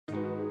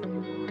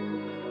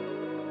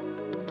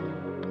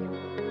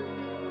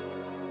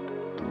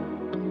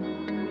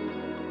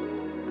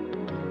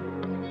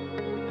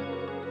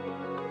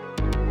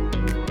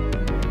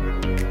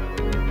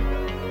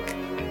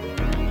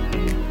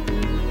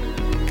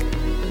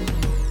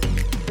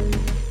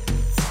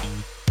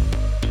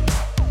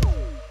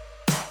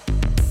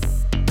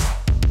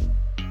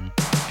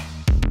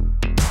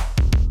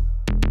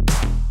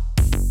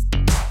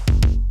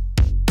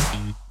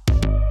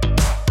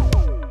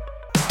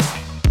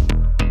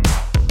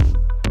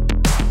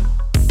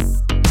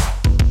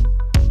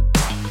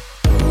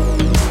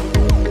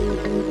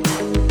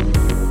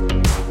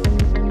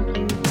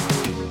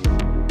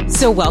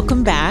So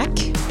welcome back.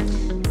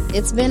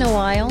 It's been a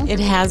while. It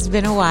has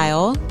been a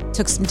while.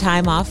 Took some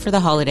time off for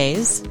the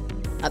holidays.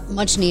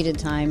 Much needed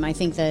time. I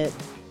think that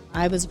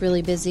I was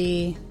really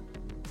busy.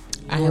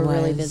 You were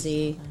really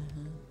busy.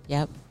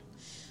 Yep.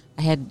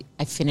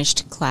 I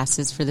finished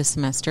classes for the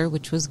semester,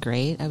 which was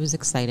great. I was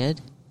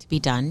excited to be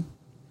done.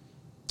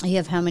 You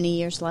have how many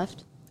years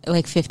left?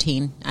 Like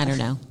 15. I don't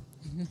know.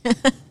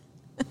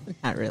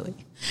 Not really.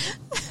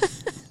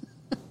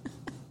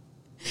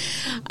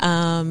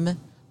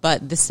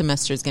 But this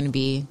semester is going to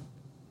be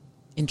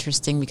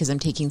interesting because I'm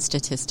taking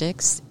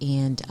statistics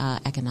and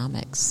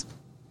economics.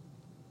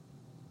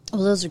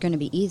 Well, those are going to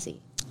be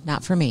easy.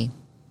 Not for me.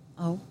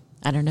 Oh.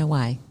 I don't know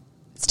why.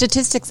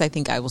 Statistics I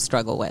think I will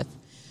struggle with.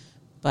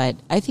 But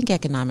I think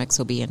economics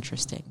will be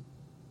interesting.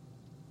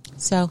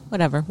 So,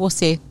 whatever. We'll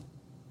see.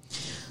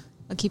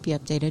 I'll keep you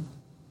updated.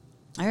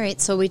 All right.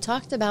 So we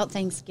talked about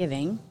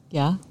Thanksgiving.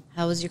 Yeah.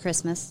 How was your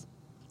Christmas?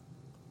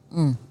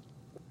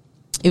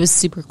 It was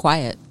super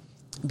quiet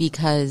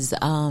because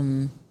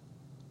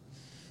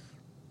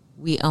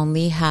we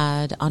only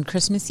had on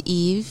Christmas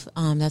Eve,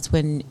 that's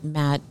when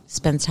Matt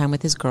spends time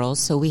with his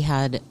girls. So we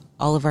had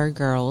all of our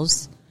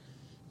girls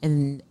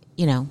and,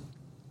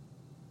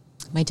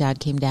 my dad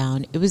came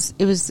down. But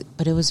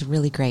it was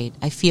really great.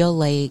 I feel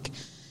like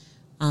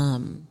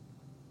Emma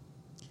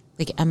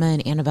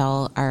and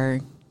Annabelle are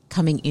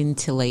coming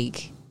into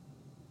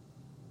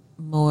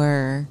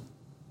more,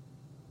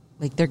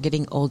 they're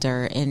getting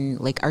older and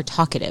are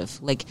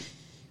talkative,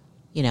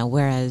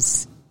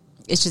 whereas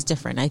it's just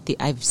different.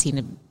 I've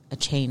seen a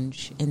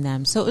change in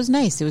them. So it was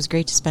nice. It was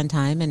great to spend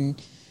time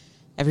and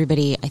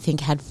everybody, I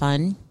think, had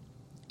fun.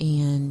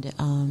 And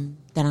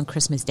then on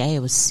Christmas Day, it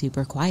was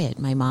super quiet.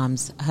 My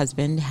mom's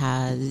husband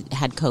had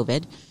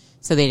COVID,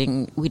 so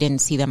we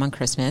didn't see them on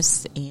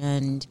Christmas.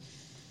 And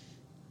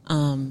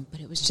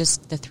but it was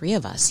just the three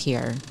of us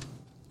here,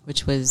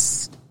 which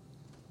was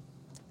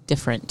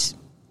different.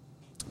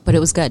 But it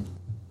was good.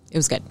 It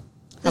was good.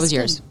 How was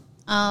yours?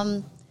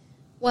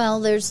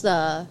 Well, there's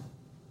an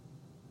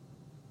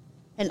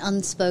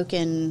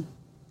unspoken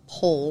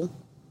poll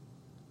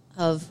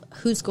of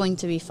who's going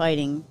to be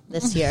fighting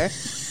this year.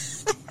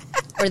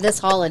 Or this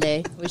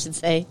holiday, we should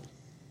say.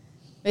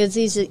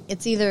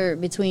 It's either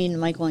between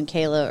Michael and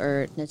Kayla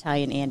or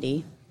Natalia and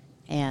Andy.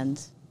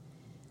 And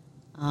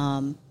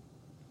I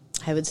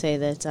would say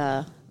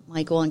that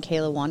Michael and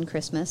Kayla won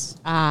Christmas.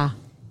 Ah.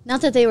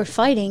 Not that they were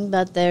fighting,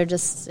 but they're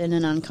just in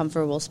an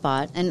uncomfortable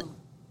spot. And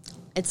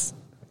it's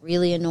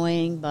really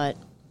annoying, but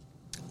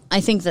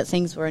I think that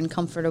things were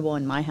uncomfortable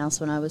in my house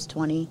when I was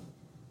 20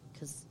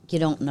 because you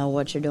don't know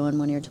what you're doing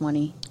when you're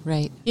 20.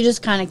 Right. You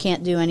just kind of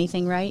can't do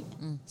anything right.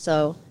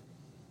 So,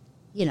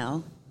 you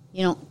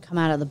don't come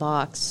out of the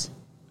box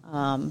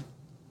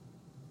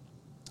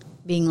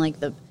being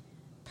the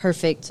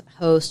perfect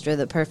host or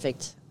the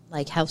perfect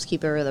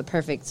housekeeper or the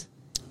perfect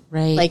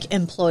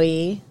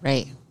employee.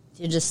 Right.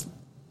 You're just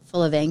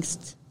full of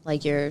angst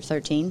like you're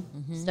 13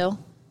 still.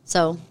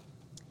 So,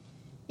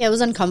 yeah, it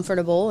was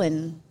uncomfortable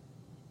and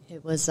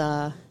it was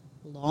a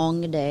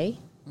long day.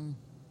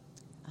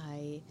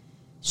 I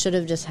should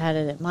have just had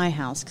it at my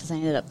house because I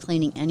ended up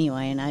cleaning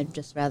anyway, and I'd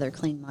just rather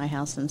clean my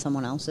house than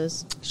someone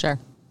else's. Sure.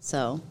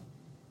 So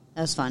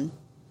that was fun.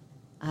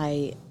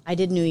 I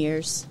did New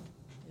Year's.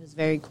 It was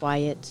very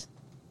quiet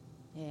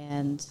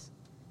and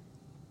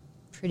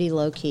pretty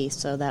low-key,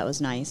 so that was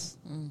nice.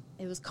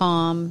 It was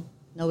calm.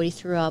 Nobody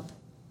threw up.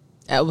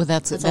 Well,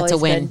 that's a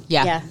win. Good.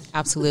 Yeah,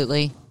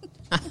 absolutely.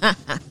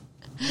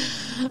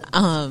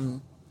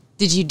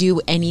 Did you do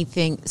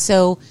anything?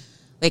 So,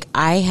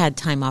 I had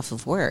time off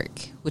of work,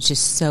 which is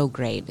so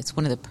great. It's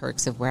one of the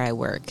perks of where I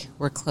work.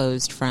 We're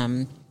closed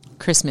from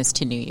Christmas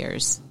to New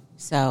Year's.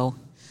 So,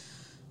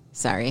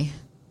 sorry.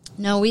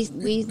 No, we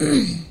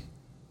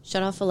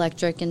shut off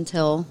electric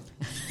until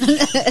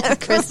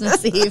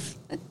Christmas Eve.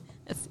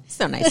 That's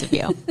so nice of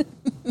you.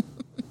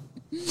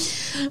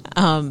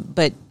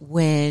 But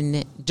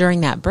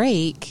during that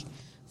break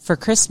for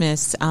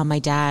Christmas, my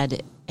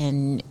dad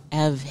and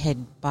Ev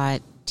had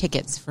bought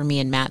tickets for me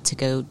and Matt to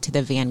go to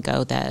the Van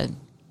Gogh.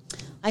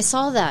 I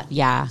saw that.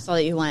 Yeah. I saw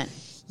that you went.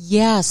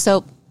 Yeah,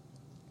 so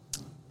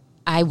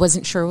I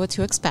wasn't sure what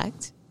to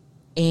expect.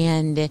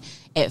 And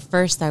at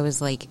first I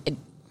was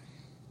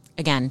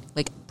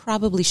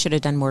probably should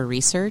have done more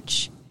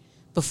research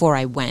before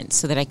I went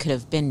so that I could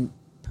have been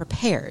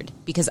prepared.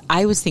 Because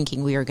I was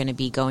thinking we were going to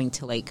be going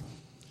to the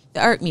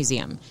art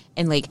museum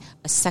and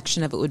a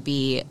section of it would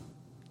be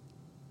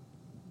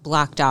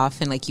blocked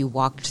off and you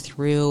walked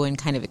through and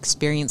kind of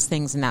experienced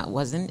things, and that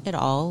wasn't at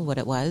all what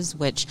it was,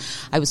 which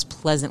I was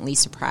pleasantly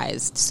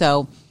surprised.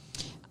 So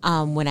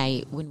when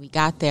we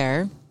got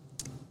there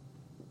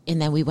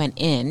and then we went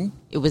in,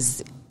 it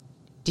was,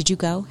 did you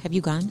go? Have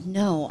you gone?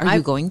 No. Are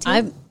you going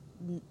to?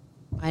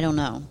 I don't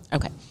know.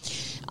 Okay.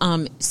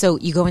 So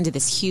you go into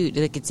this huge,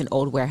 it's an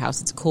old warehouse.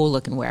 It's a cool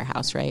looking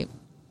warehouse, right?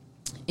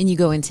 And you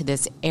go into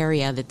this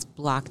area that's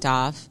blocked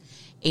off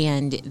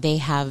and they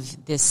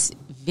have this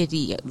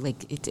video,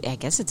 I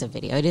guess it's a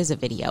video. It is a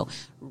video.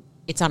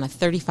 It's on a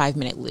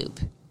 35-minute loop.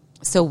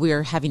 so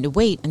we're having to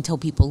wait until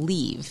people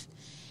leave.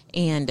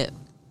 And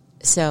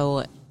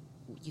so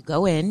you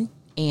go in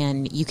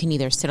and you can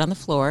either sit on the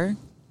floor,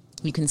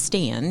 you can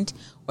stand,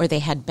 or they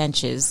had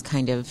benches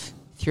kind of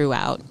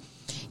throughout.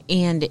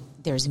 And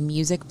there's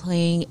music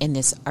playing and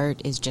this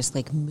art is just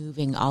like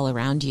moving all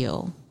around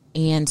you.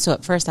 And so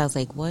at first I was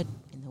like, what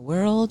in the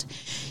world?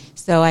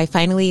 So I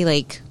finally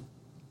like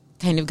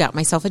kind of got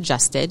myself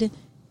adjusted,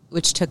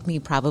 which took me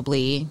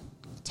probably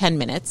 10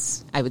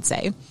 minutes, I would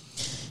say.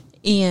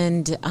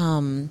 And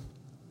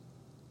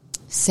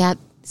sat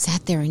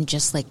there and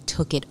just like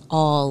took it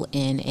all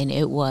in, and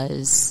it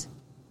was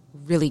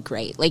really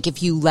great. Like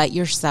if you let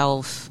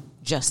yourself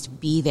just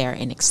be there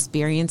and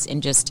experience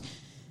and just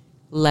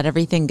let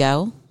everything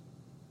go,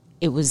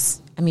 it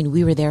was, I mean,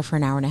 we were there for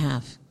an hour and a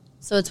half.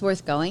 So it's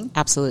worth going?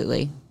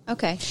 Absolutely.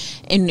 Okay.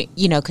 And,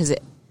 you know, because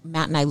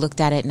Matt and I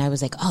looked at it and I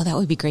was like, oh, that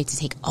would be great to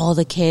take all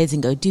the kids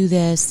and go do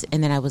this.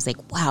 And then I was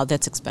like, wow,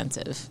 that's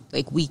expensive.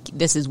 Like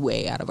this is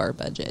way out of our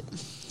budget.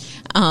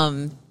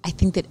 I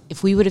think that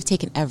if we would have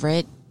taken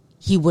Everett,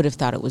 he would have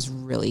thought it was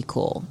really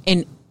cool.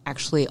 And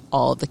actually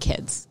all the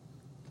kids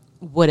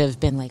would have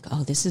been like,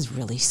 oh, this is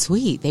really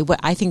sweet.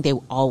 I think they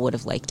all would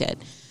have liked it.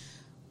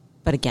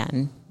 But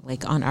again,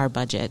 like on our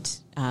budget,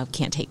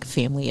 can't take a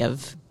family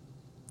of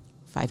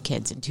 5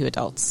 kids and 2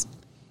 adults.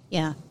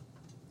 Yeah.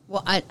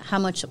 Well, how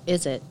much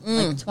is it?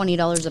 Like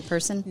 $20 a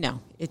person?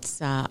 No,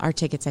 it's our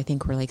tickets. I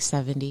think were like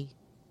 $70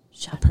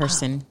 Shut a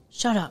person. Up.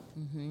 Shut up.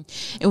 Mm-hmm.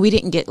 And we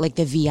didn't get like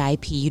the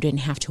VIP. You didn't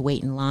have to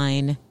wait in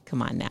line.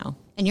 Come on now.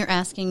 And you're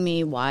asking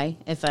me why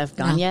if I've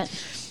gone yet?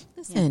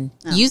 Listen,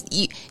 Yeah.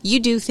 No. you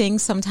do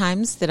things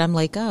sometimes that I'm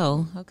like,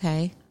 oh,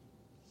 okay.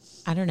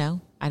 I don't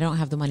know. I don't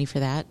have the money for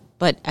that,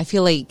 but I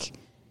feel like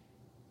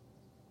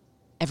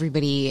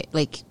everybody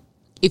like.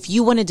 If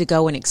you wanted to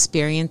go and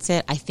experience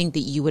it, I think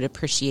that you would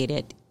appreciate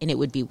it and it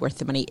would be worth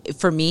the money.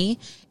 For me,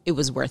 it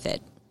was worth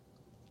it.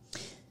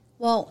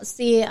 Well,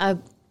 see,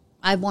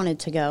 I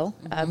wanted to go.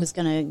 Mm-hmm. I was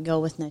going to go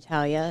with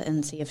Natalia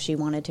and see if she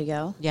wanted to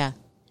go. Yeah.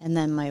 And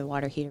then my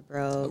water heater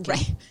broke.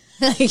 Right.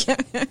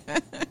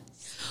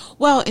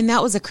 Well, and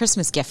that was a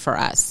Christmas gift for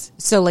us.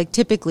 So, like,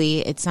 typically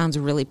it sounds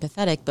really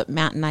pathetic, but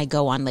Matt and I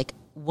go on like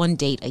one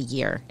date a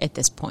year at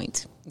this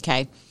point.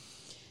 Okay.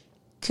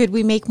 Could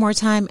we make more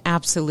time?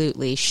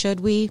 Absolutely.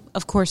 Should we?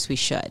 Of course we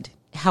should.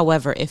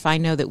 However, if I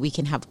know that we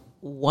can have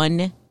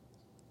one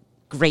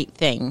great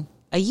thing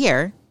a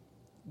year,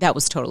 that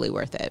was totally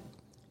worth it.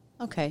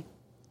 Okay.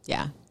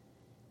 Yeah.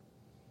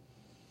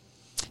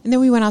 And then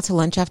we went out to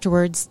lunch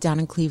afterwards down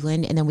in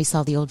Cleveland, and then we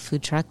saw the old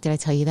food truck. Did I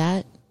tell you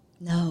that?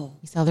 No.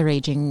 We saw the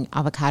Raging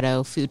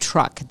Avocado food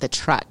truck, the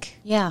truck.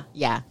 Yeah.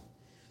 Yeah.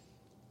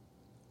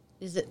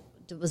 Was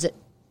it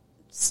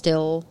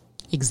still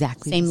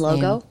exactly same the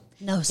logo? Same.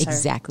 No, sir.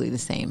 Exactly the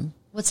same.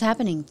 What's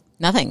happening?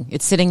 Nothing.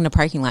 It's sitting in a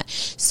parking lot.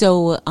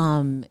 So,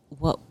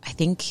 well, I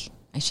think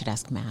I should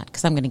ask Matt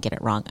because I'm going to get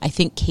it wrong. I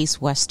think Case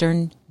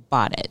Western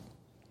bought it.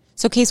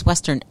 So Case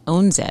Western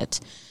owns it,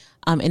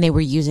 and they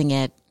were using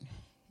it.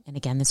 And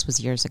again, this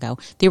was years ago.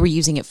 They were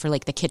using it for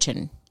like the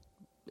kitchen.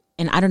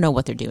 And I don't know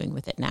what they're doing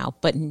with it now,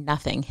 but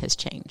nothing has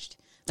changed.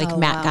 Like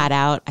Matt got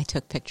out. I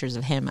took pictures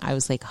of him. I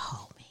was like,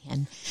 oh,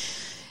 man.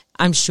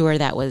 I'm sure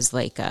that was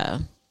like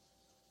a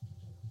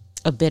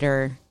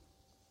bitter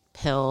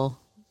pill,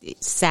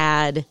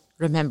 sad,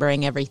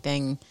 remembering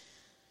everything.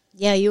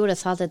 Yeah, you would have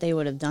thought that they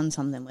would have done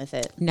something with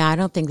it. No, I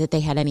don't think that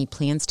they had any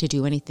plans to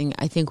do anything.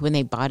 I think when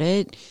they bought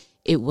it,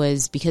 it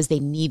was because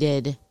they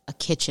needed a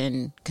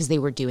kitchen because they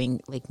were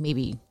doing like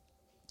maybe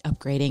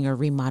upgrading or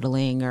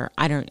remodeling or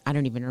I don't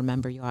even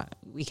remember.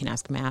 We can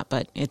ask Matt,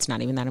 but it's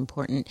not even that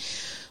important.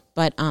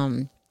 But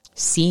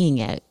seeing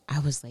it, I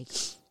was like,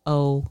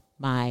 oh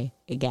my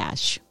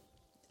gosh.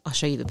 I'll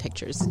show you the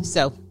pictures.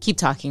 So keep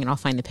talking and I'll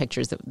find the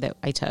pictures that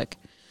I took.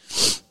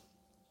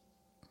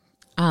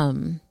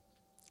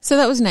 So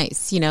that was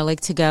nice,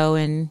 like to go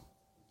and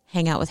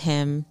hang out with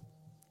him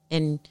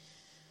and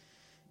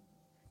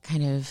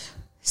kind of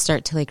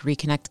start to like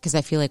reconnect. Because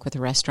I feel like with a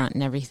restaurant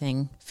and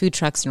everything, food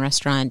trucks and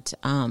restaurant,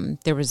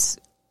 there was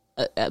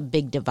a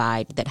big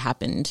divide that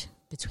happened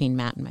between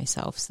Matt and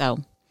myself. So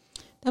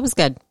that was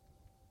good.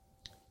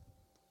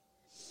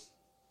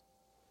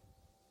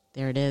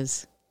 There it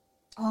is.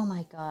 Oh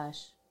my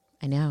gosh.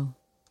 I know.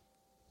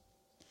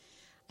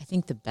 I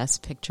think the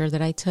best picture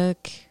that I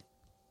took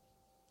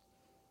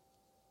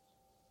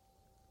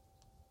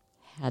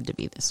had to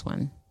be this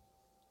one.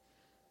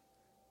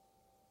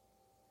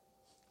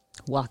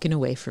 Walking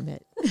away from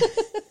it.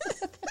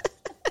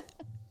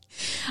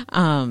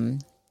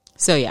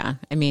 So yeah,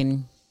 I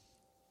mean,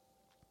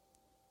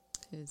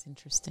 it was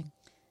interesting.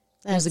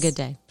 It was a good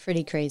day.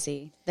 Pretty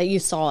crazy that you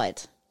saw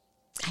it.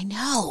 I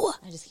know.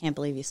 I just can't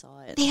believe you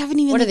saw it. They haven't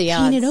even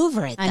painted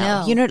over it, though.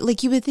 I know.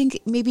 Like you would think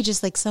maybe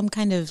just like some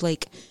kind of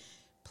like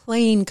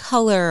plain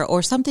color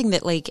or something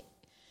that like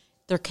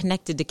they're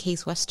connected to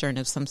Case Western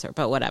of some sort,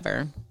 but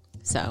whatever.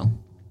 So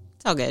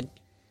it's all good.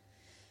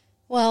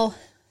 Well,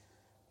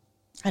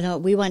 I know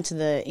we went to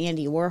the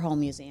Andy Warhol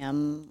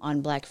Museum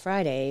on Black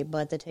Friday,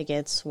 but the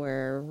tickets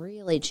were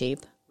really cheap.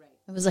 Right.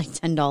 It was like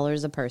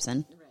 $10 a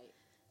person. Right.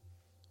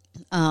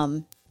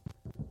 And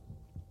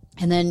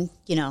then,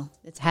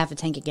 it's half a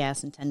tank of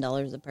gas and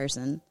 $10 a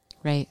person.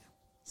 Right.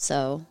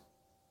 So,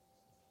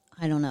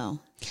 I don't know.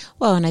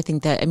 Well, and I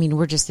think that,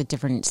 we're just at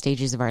different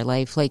stages of our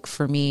life. Like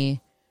for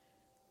me,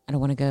 I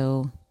don't want to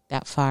go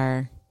that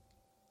far.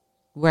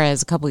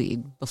 Whereas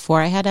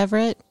before I had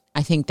Everett,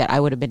 I think that I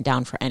would have been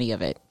down for any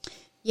of it.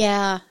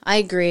 Yeah, I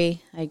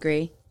agree.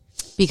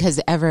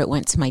 Because Everett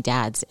went to my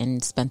dad's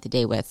and spent the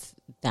day with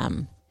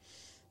them.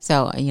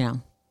 So,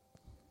 it's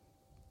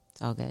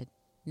all good.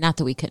 Not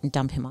that we couldn't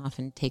dump him off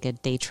and take a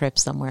day trip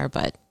somewhere,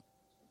 but.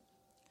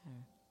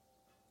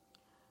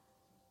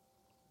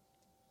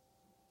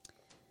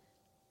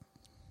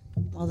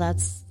 Well,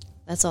 that's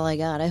all I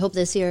got. I hope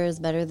this year is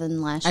better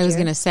than last year. I was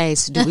going to say,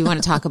 so do we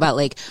want to talk about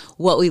like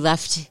what we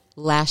left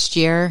last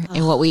year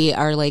and what we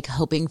are like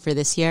hoping for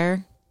this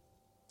year?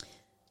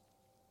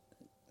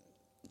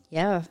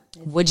 Yeah.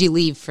 What'd you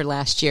leave for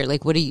last year?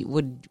 Like what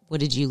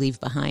did you leave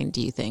behind,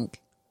 do you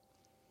think?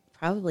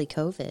 Probably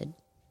COVID.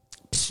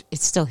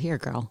 It's still here,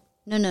 girl.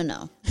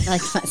 No.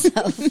 Like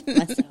myself.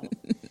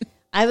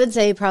 I would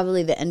say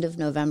probably the end of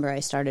November I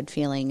started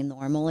feeling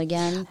normal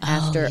again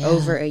after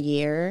over a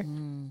year.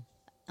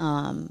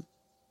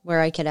 Where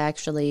I could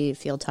actually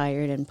feel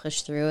tired and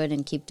push through it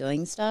and keep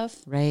doing stuff.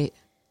 Right.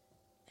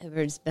 It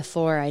was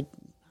before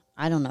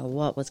I don't know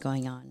what was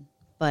going on,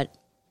 but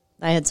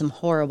I had some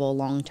horrible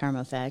long-term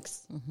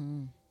effects.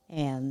 Mm-hmm.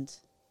 And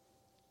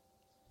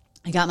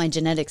I got my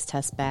genetics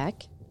test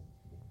back.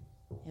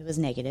 It was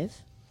negative.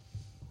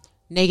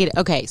 Negative.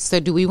 Okay, so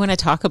do we want to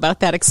talk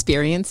about that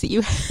experience that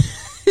you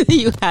that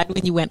you had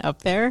when you went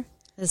up there?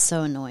 It's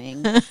so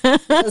annoying. I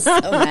was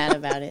so mad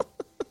about it.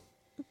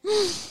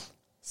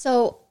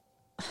 So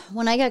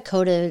when I got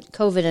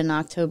COVID in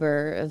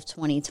October of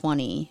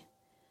 2020,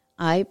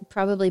 I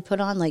probably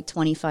put on like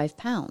 25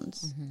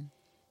 pounds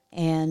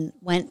and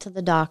went to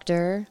the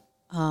doctor.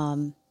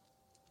 And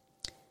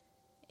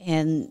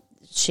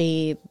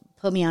she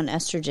put me on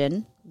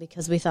estrogen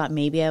because we thought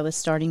maybe I was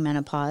starting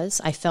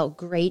menopause. I felt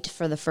great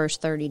for the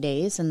first 30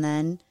 days, and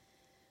then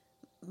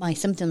my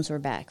symptoms were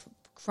back.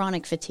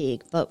 Chronic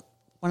fatigue. But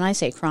when I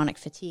say chronic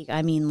fatigue,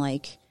 I mean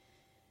like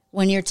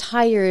when you're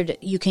tired,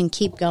 you can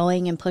keep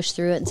going and push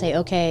through it and say,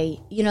 okay,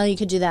 you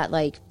could do that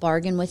like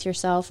bargain with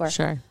yourself or,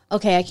 sure,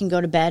 okay, I can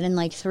go to bed in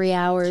like 3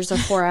 hours or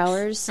 4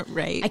 hours.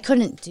 Right. I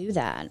couldn't do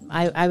that.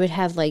 I would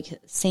have like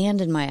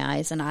sand in my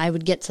eyes, and I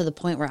would get to the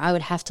point where I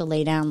would have to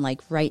lay down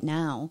like right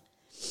now.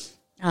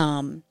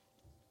 And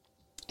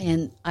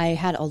I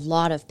had a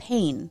lot of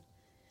pain,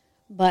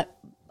 but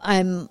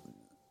I'm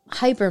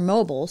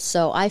hypermobile,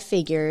 so I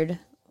figured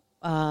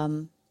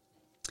that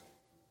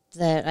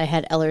I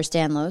had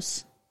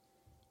Ehlers-Danlos,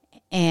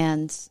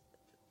 and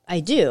I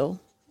do.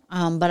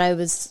 But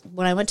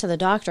when I went to the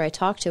doctor, I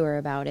talked to her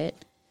about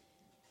it,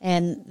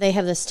 and they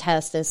have this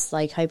test, this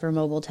like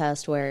hypermobile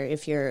test, where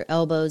if your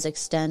elbows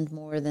extend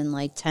more than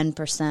like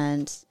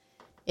 10%,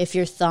 if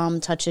your thumb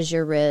touches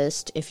your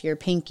wrist, if your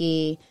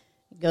pinky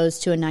goes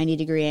to a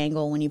 90-degree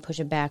angle when you push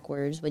it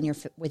backwards, when you're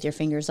with your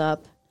fingers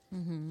up,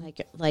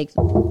 like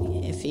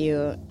if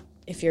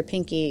your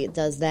pinky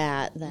does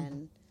that,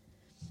 then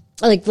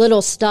like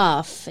little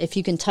stuff. If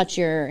you can touch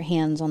your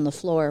hands on the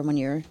floor when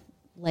your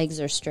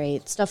legs are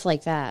straight, stuff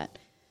like that.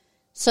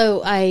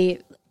 So I,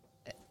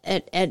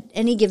 at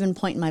any given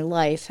point in my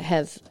life,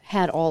 have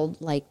had all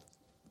like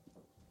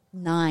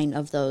 9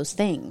 of those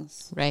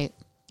things. Right.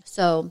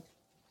 So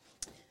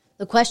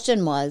the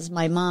question was,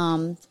 my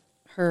mom,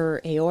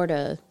 her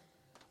aorta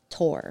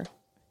tore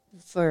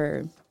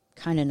for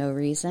kind of no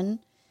reason.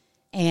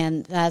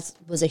 And that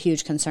was a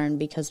huge concern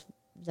because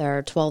there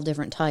are 12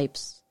 different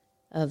types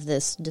of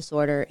this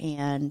disorder.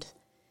 And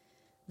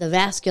the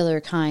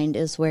vascular kind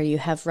is where you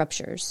have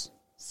ruptures.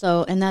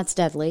 So, and that's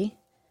deadly,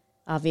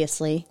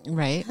 obviously.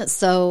 Right.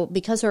 So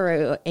because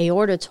her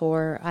aorta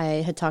tore, I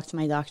had talked to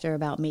my doctor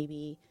about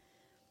maybe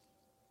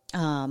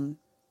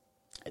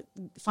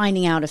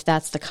finding out if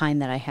that's the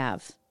kind that I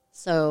have.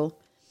 So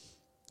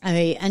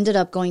I ended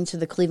up going to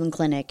the Cleveland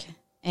Clinic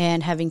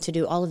and having to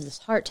do all of this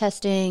heart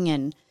testing.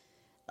 And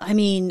I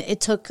mean,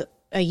 it took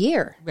a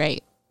year.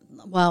 Right.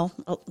 Well,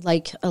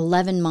 like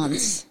 11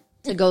 months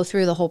to go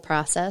through the whole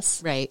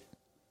process. Right.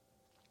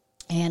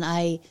 And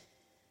I,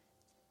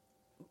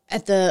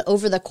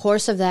 over the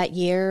course of that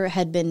year,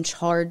 had been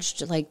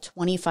charged like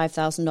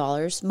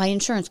 $25,000. My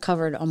insurance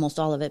covered almost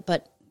all of it,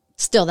 but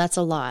still, that's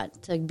a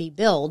lot to be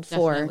billed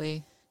Definitely.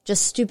 for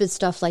just stupid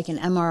stuff like an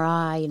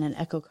MRI and an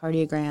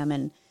echocardiogram,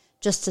 and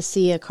just to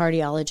see a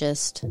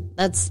cardiologist.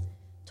 That's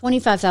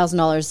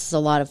 $25,000 is a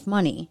lot of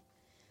money.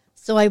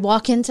 So I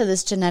walk into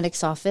this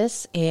genetics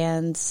office,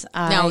 and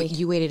Now,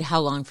 you waited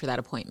how long for that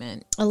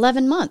appointment?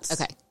 11 months.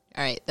 Okay.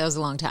 All right. That was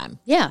a long time.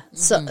 Yeah.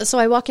 So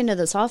I walk into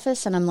this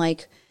office, and I'm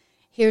like,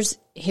 here's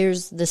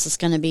this is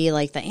going to be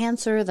like the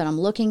answer that I'm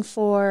looking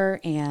for,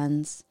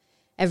 and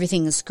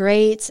everything is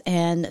great.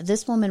 And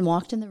this woman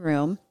walked in the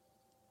room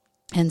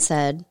and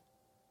said,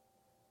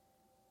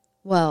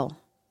 well,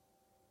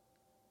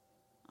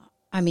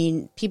 I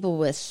mean, people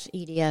with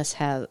EDS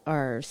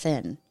are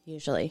thin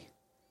usually.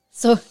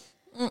 So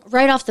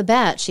right off the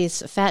bat,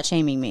 she's fat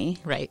shaming me.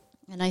 Right.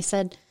 And I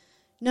said,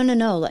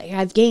 no. Like,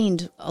 I've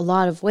gained a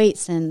lot of weight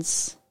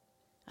since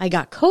I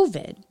got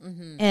COVID.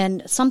 Mm-hmm.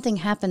 And something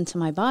happened to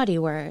my body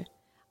where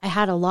I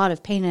had a lot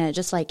of pain, and it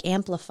just like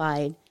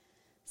amplified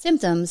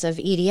symptoms of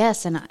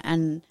EDS.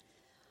 And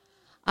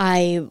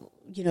I,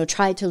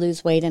 tried to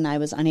lose weight and I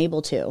was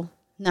unable to.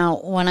 Now,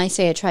 when I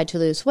say I tried to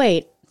lose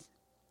weight,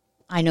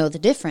 I know the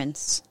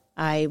difference.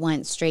 I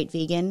went straight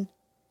vegan,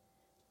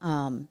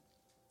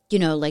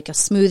 like a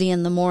smoothie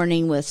in the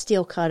morning with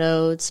steel-cut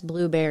oats,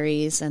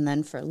 blueberries, and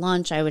then for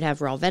lunch I would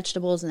have raw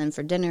vegetables, and then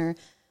for dinner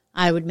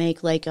I would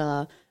make like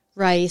a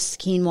rice,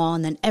 quinoa,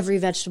 and then every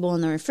vegetable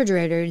in the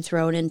refrigerator and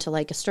throw it into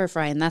like a stir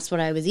fry, and that's what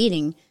I was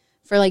eating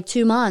for like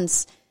 2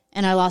 months,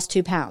 and I lost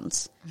 2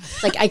 pounds.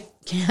 Like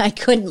I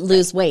couldn't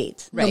lose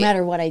weight no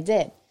matter what I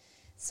did.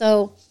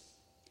 So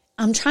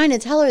I'm trying to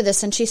tell her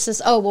this, and she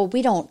says, oh, well,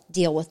 we don't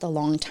deal with the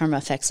long-term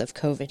effects of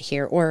COVID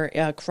here or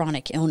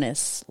chronic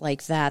illness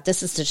like that.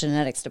 This is the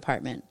genetics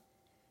department.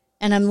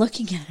 And I'm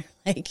looking at her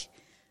like,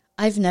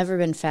 I've never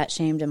been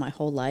fat-shamed in my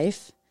whole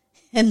life,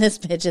 and this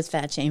bitch is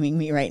fat-shaming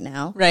me right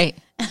now. Right.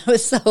 I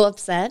was so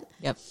upset.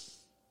 Yep.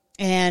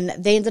 And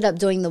they ended up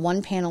doing the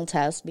one-panel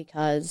test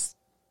because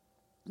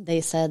they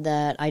said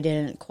that I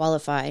didn't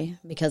qualify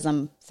because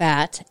I'm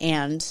fat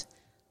and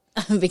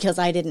because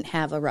I didn't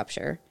have a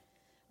rupture,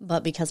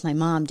 but because my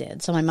mom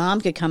did. So my mom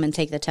could come and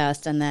take the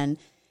test, and then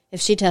if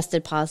she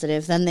tested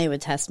positive, then they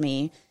would test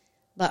me.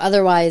 But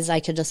otherwise, I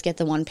could just get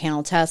the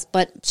one-panel test.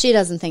 But she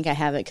doesn't think I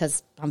have it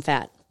because I'm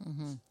fat.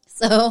 Mm-hmm.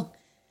 So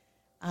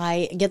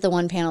I get the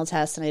one-panel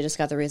test, and I just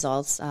got the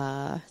results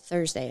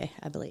Thursday,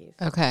 I believe.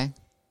 Okay.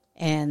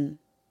 And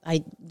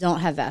I don't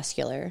have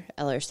vascular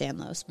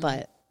Ehlers-Danlos,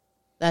 but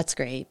that's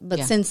great. But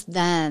since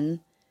then,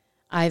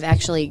 I've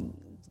actually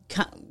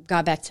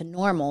got back to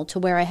normal, to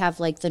where I have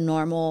like the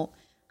normal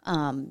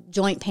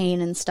joint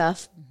pain and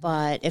stuff,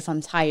 but if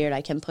I'm tired,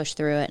 I can push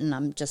through it, and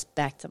I'm just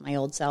back to my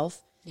old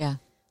self. Yeah.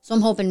 So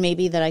I'm hoping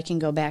maybe that I can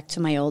go back to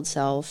my old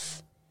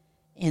self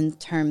in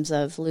terms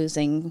of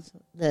losing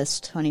this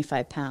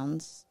 25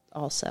 pounds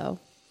also.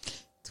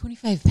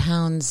 25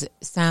 pounds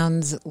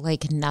sounds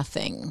like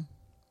nothing,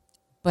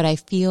 but I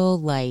feel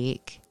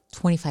like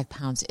 25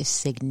 pounds is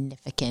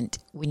significant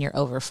when you're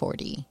over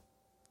 40.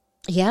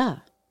 Yeah.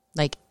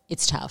 Like,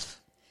 it's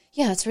tough.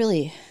 Yeah, it's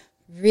really,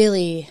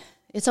 really...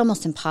 It's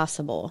almost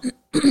impossible.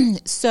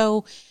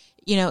 So,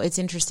 it's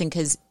interesting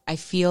because I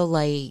feel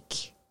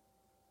like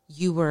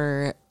you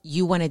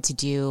wanted to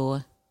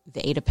do the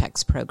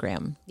ADAPEX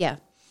program. Yeah.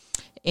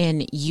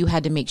 And you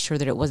had to make sure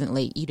that it wasn't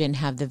late. You didn't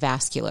have the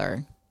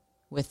vascular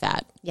with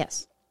that.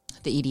 Yes.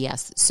 The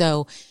EDS.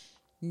 So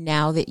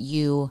now that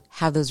you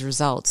have those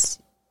results,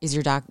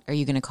 are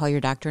you going to call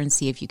your doctor and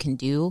see if you can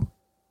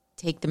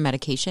take the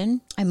medication?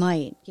 I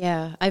might.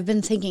 Yeah. I've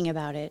been thinking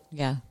about it.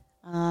 Yeah.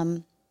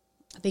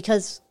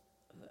 Because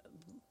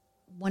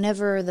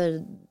whenever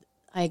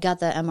I got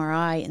the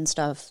MRI and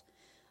stuff,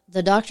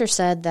 the doctor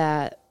said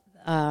that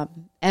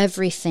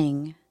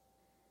everything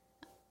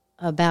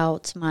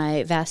about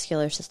my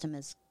vascular system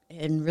is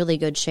in really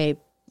good shape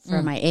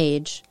for my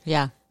age.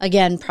 Yeah.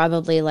 Again,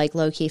 probably like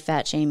low-key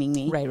fat shaming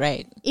me.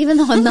 Right. Even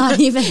though I'm not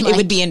even It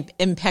would be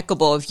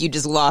impeccable if you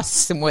just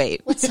lost some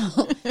weight.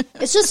 So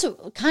it's just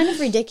kind of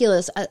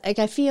ridiculous.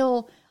 I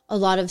feel a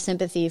lot of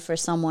sympathy for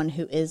someone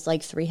who is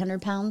like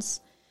 300 pounds.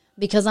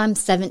 Because I'm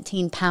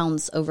 17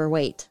 pounds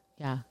overweight.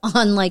 Yeah.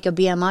 On like a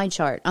BMI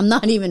chart.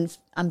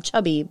 I'm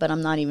chubby, but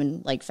I'm not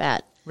even like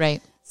fat.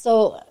 Right.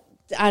 So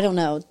I don't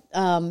know.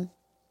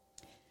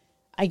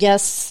 I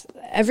guess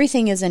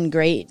everything is in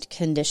great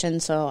condition.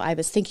 So I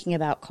was thinking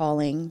about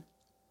calling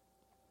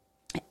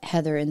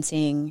Heather and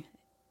seeing.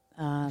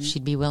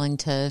 She'd be willing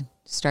to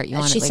start you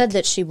on it. She said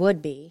that she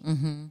would be.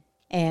 Mm-hmm.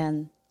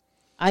 And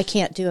I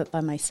can't do it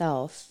by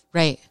myself.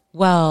 Right.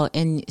 Well,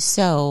 and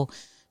so...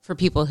 For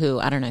people who,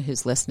 I don't know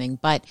who's listening,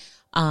 but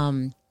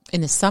in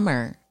the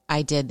summer,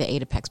 I did the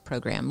ADAPEX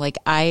program. Like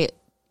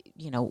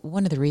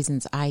one of the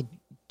reasons I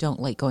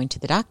don't like going to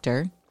the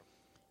doctor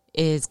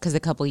is because a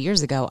couple of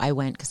years ago I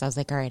went because I was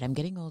like, all right, I'm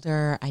getting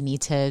older. I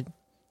need to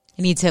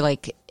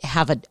like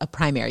have a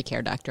primary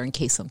care doctor in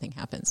case something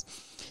happens.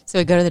 So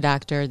I go to the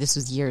doctor. This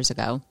was years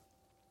ago.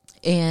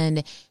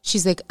 And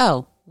she's like,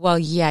 oh, well,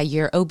 yeah,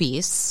 you're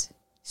obese.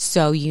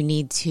 So you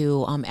need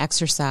to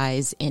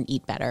exercise and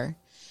eat better.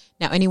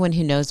 Now, anyone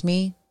who knows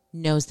me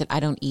knows that I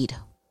don't eat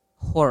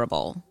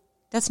horrible.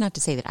 That's not to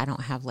say that I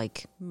don't have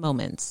like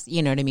moments,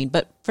 you know what I mean?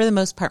 But for the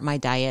most part, my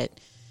diet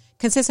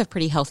consists of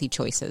pretty healthy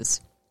choices,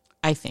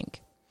 I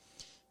think.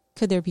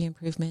 Could there be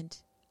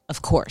improvement?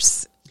 Of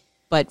course.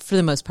 But for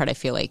the most part, I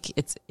feel like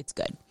it's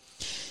good.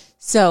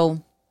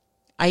 So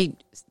I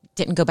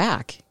didn't go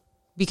back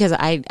because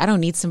I don't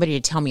need somebody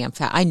to tell me I'm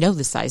fat. I know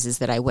the sizes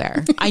that I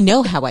wear. I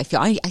know how I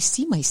feel. I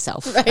see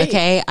myself,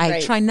 okay?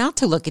 I try not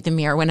to look at the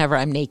mirror whenever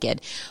I'm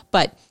naked,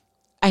 but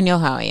I know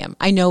how I am.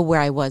 I know where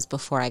I was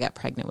before I got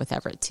pregnant with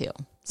Everett too.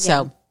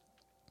 So,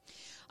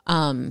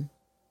 so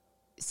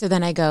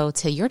then I go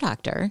to your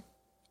doctor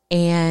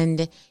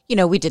And,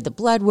 we did the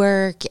blood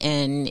work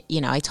and,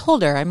 I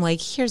told her, I'm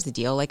like, here's the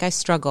deal. Like I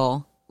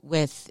struggle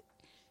with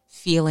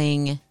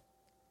feeling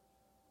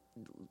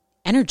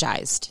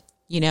energized.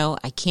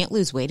 I can't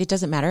lose weight. It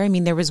doesn't matter. I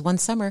mean, there was one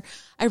summer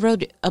I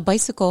rode a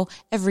bicycle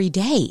every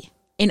day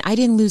and I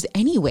didn't lose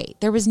any weight.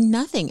 There was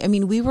nothing. I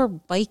mean, we were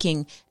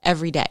biking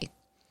every day.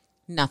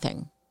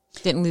 Nothing.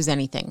 Didn't lose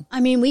anything.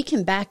 I mean, we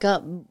can back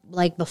up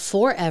like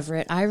before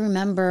Everett. I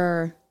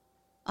remember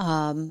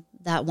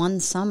that one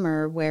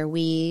summer where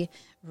we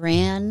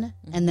ran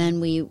and then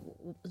we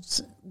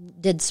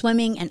did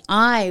swimming and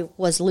I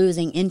was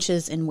losing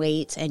inches in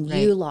weight and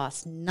you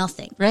lost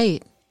nothing.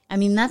 Right. I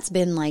mean, that's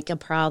been like a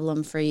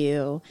problem for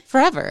you.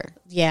 Forever.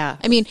 Yeah.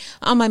 I mean,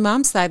 on my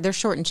mom's side, they're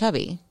short and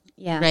chubby.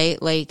 Yeah. Right.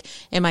 Like,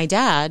 and my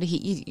dad,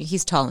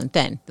 he's tall and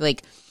thin.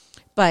 Like,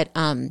 but,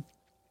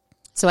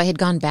 so I had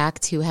gone back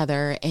to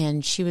Heather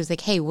and she was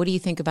like, hey, what do you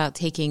think about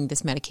taking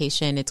this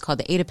medication? It's called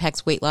the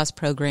Adipex weight loss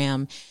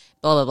program,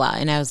 blah, blah, blah.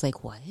 And I was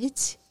like,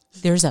 what?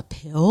 There's a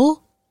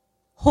pill?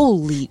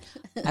 Holy.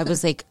 I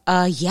was like,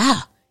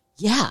 yeah.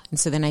 And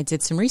so then I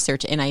did some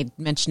research and I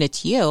mentioned it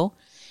to you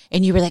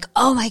and you were like,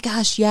 oh my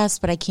gosh, yes,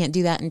 but I can't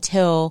do that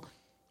until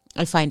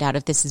I find out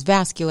if this is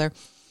vascular.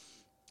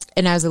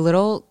 And I was a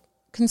little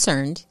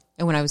concerned.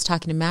 And when I was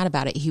talking to Matt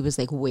about it, he was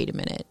like, wait a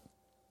minute.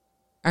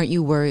 Aren't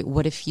you worried?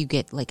 What if you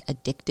get like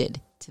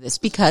addicted to this?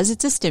 Because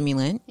it's a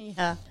stimulant.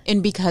 Yeah.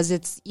 And because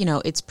it's,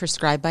 it's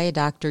prescribed by a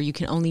doctor, you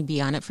can only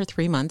be on it for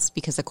 3 months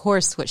because of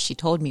course what she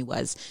told me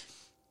was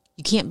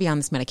you can't be on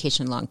this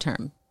medication long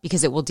term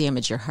because it will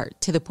damage your heart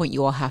to the point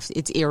you will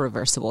it's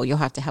irreversible. You'll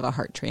have to have a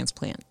heart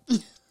transplant.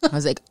 I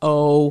was like,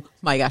 oh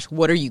my gosh,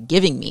 what are you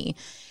giving me?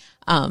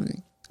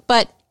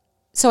 But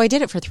so I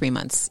did it for 3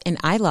 months and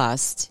I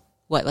lost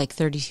like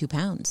 32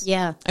 pounds.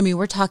 Yeah. I mean,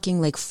 we're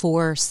talking like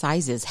 4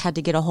 sizes, had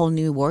to get a whole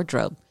new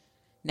wardrobe.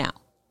 Now,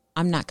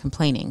 I'm not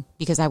complaining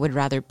because I would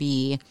rather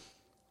be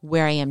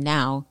where I am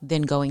now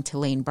than going to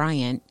Lane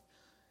Bryant.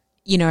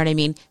 You know what I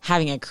mean?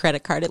 Having a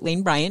credit card at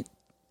Lane Bryant,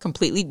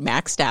 completely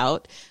maxed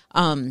out,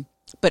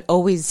 but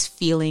always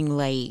feeling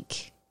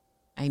like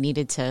I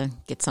needed to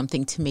get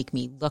something to make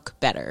me look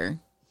better.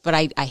 But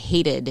I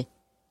hated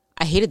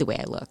the way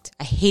I looked.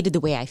 I hated the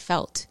way I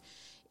felt.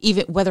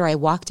 Even whether I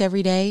walked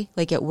every day,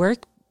 like at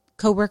work,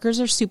 coworkers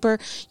are super,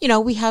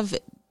 we have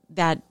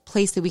that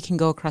place that we can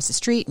go across the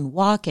street and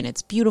walk and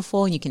it's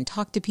beautiful and you can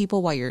talk to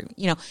people while you're,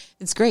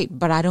 it's great,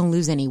 but I don't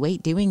lose any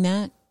weight doing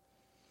that.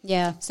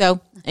 Yeah. So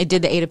I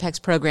did the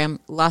Adipex program,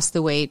 lost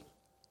the weight,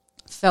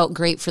 felt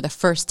great for the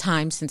first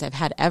time since I've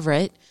had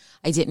Everett.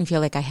 I didn't feel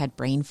like I had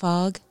brain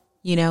fog.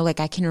 Like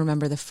I can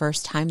remember the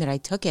first time that I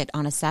took it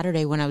on a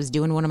Saturday when I was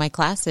doing one of my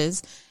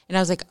classes and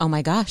I was like, oh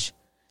my gosh,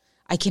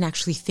 I can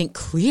actually think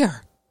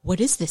clear. What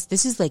is this?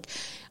 This is like,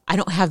 I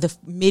don't have the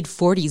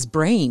mid-40s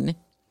brain.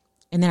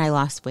 And then I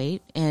lost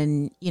weight.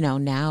 And,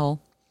 now,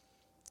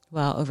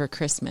 well, over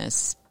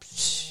Christmas,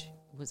 it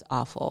was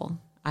awful.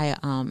 I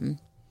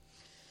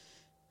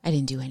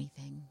didn't do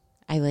anything.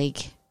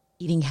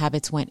 Eating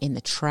habits went in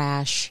the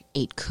trash,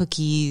 ate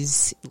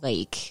cookies,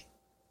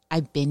 I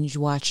binge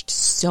watched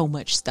so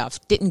much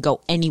stuff, didn't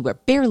go anywhere,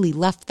 barely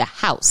left the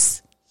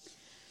house.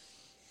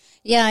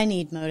 Yeah, I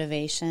need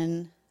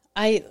motivation.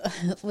 I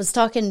was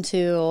talking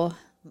to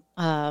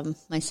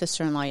my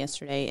sister-in-law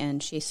yesterday,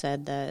 and she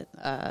said that,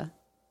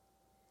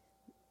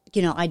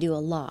 I do a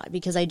lot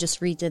because I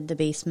just redid the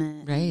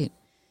basement. Right.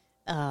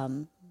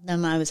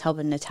 Then I was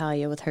helping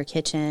Natalia with her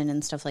kitchen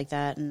and stuff like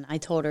that, and I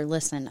told her,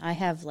 listen, I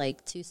have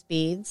 2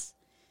 speeds.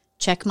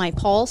 Check my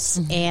pulse,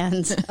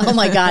 and oh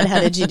my God, how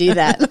did you do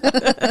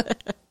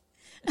that?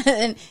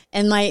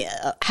 and my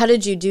how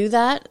did you do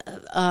that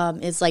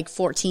is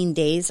 14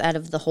 days out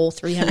of the whole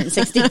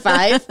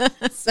 365.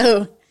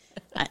 So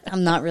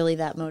I'm not really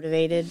that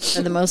motivated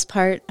for the most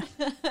part.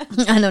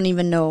 I don't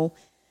even know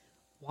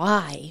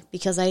why,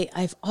 because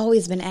I've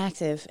always been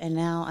active and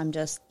now I'm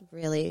just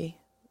really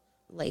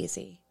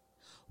lazy.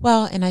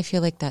 Well, and I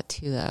feel like that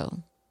too, though.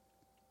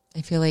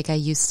 I feel like I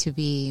used to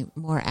be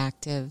more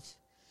active.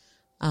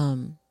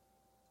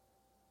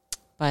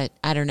 But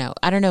I don't know.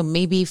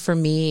 Maybe for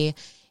me,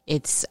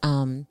 it's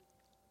more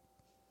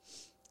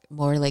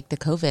like the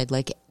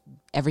COVID,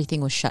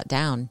 everything was shut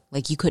down.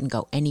 You couldn't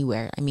go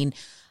anywhere. I mean,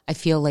 I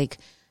feel like,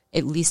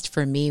 at least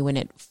for me, when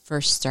it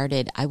first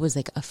started, I was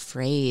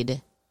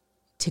afraid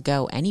to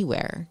go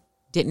anywhere.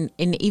 And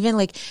even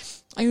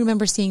I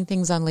remember seeing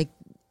things on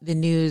the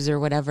news or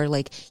whatever,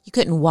 you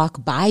couldn't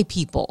walk by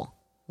people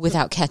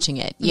without catching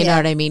it. You know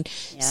what I mean?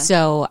 Yeah.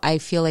 So I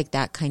feel like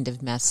that kind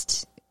of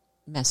messed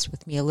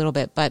with me a little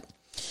bit, but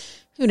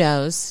who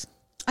knows?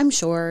 I'm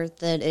sure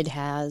that it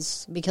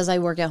has, because I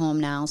work at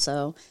home now,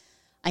 so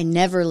I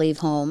never leave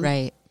home.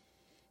 Right.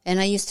 And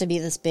I used to be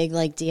this big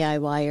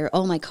DIYer.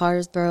 Oh, my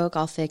car's broke,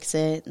 I'll fix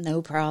it,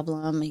 no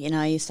problem.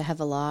 I used to have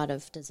a lot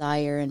of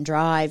desire and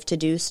drive to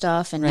do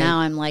stuff, and now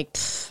I'm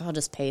I'll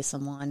just pay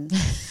someone.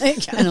 I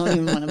don't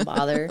even want to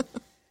bother.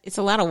 It's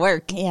a lot of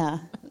work. Yeah.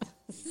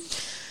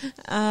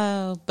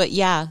 But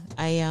yeah,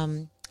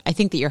 I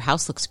think that your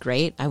house looks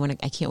great. I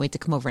can't wait to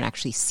come over and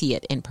actually see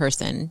it in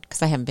person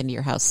because I haven't been to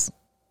your house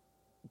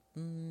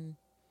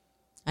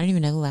don't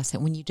even know the last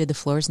time when you did the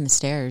floors and the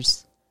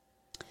stairs.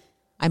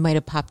 I might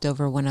have popped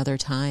over one other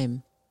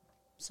time.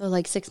 So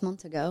like 6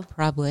 months ago.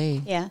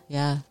 Probably. Yeah.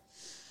 Yeah.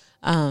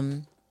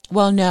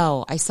 Well,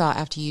 no, I saw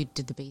after you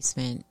did the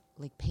basement,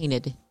 like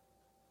painted.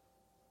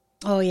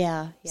 Oh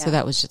yeah. Yeah. So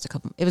that was just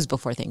it was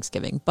before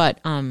Thanksgiving. But,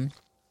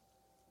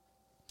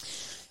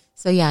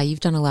 so yeah, you've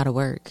done a lot of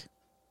work.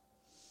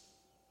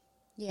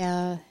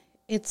 Yeah.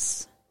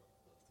 It's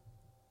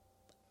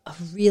a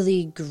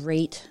really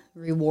great,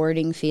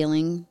 rewarding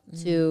feeling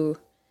to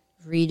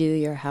redo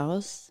your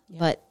house. Yeah.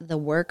 But the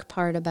work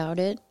part about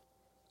it,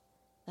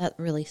 that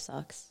really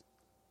sucks.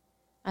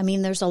 I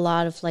mean, there's a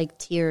lot of like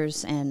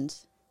tears and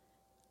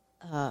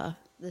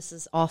this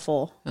is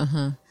awful.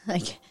 Uh-huh.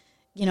 Like,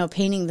 you know,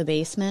 painting the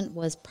basement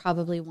was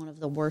probably one of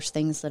the worst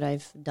things that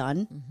I've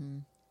done. Mm-hmm.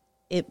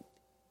 It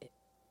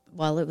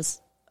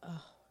was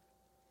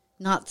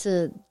not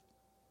to,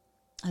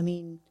 I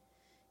mean,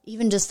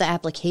 even just the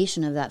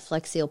application of that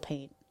Flex Seal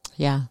paint.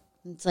 Yeah.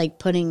 It's like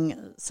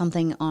putting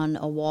something on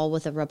a wall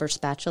with a rubber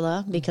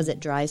spatula because it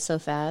dries so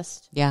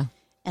fast. Yeah.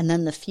 And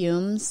then the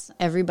fumes,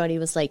 everybody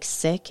was like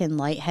sick and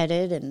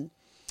lightheaded. And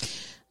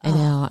I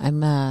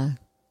know.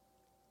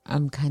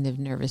 I'm kind of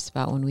nervous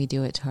about when we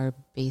do it to our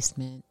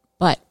basement.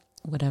 But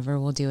whatever,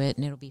 we'll do it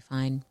and it'll be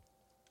fine.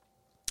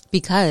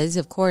 Because,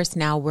 of course,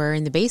 now we're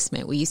in the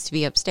basement. We used to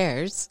be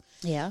upstairs.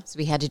 Yeah. So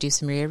we had to do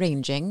some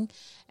rearranging.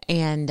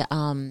 And,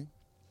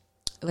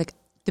 like,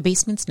 the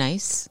basement's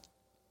nice.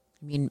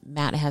 I mean,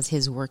 Matt has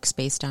his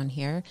workspace down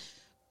here.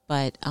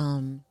 But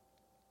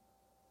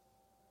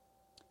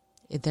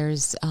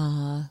there's,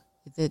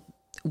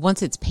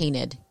 once it's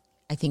painted,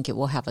 I think it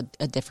will have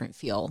a different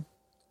feel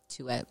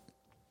to it.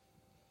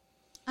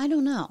 I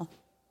don't know.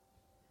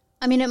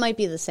 I mean, it might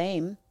be the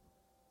same.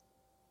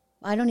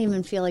 I don't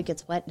even feel like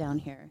it's wet down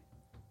here.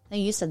 I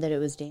think you said that it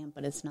was damp,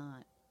 but it's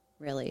not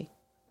really.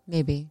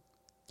 Maybe.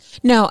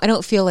 No, I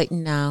don't feel like,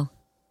 no.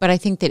 But I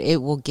think that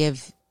it will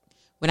give,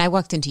 when I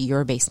walked into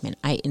your basement,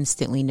 I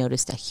instantly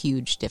noticed a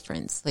huge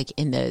difference, like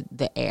in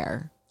the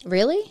air.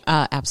 Really?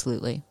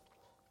 Absolutely.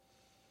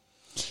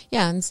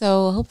 Yeah, and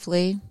so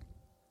hopefully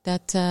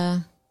that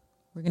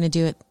we're going to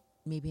do it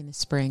maybe in the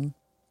spring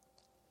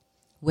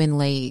when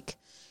like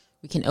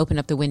we can open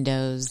up the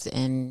windows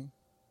and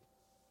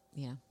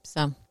yeah.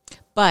 So,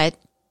 but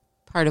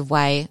part of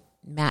why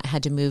Matt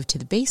had to move to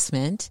the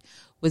basement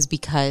was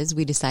because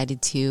we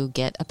decided to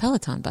get a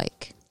Peloton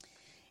bike.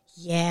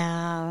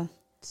 Yeah.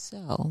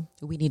 So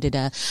we needed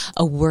a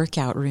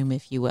workout room,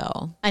 if you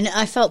will. And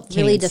I felt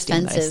really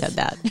defensive. I said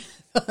that.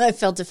 I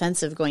felt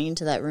defensive going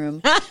into that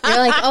room. You're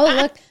like,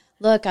 oh,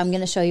 look, I'm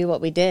going to show you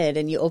what we did.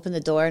 And you open the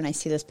door and I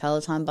see this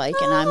Peloton bike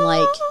and I'm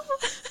like,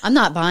 I'm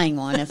not buying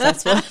one if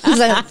that's what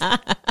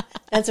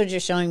that's what you're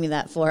showing me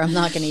that for. I'm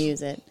not going to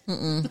use it.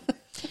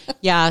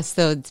 Yeah,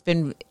 so it's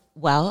been,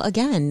 well,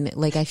 again,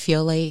 like I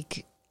feel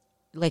like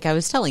I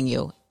was telling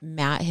you,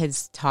 Matt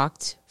has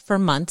talked for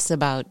months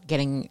about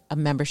getting a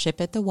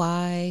membership at the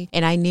Y,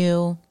 and I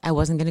knew I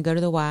wasn't going to go to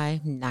the Y,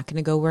 not going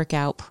to go work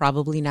out,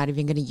 probably not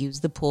even going to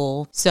use the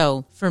pool.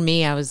 So for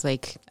me, I was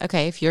like,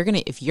 okay, if you're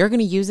going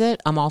to use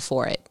it, I'm all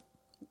for it.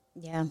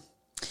 Yeah.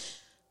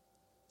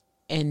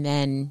 And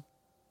then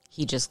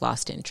he just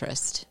lost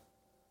interest.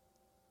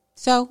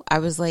 So I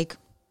was like,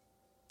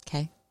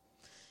 okay.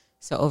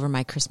 So over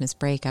my Christmas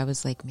break, I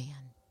was like,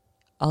 man,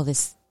 all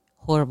this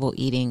horrible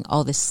eating,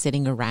 all this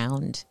sitting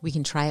around, we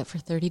can try it for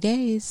 30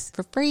 days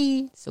for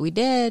free. So we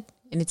did,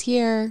 and it's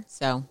here.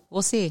 So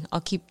we'll see.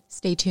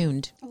 Stay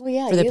tuned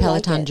for the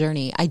Peloton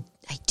journey. I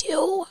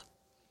do.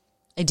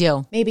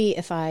 Maybe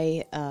if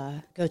I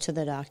go to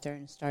the doctor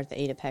and start the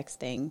Adapex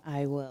thing,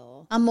 I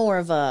will. I'm more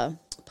of a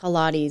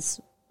Pilates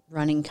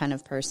running kind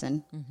of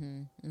person.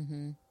 Mm-hmm,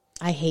 mm-hmm.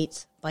 I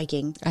hate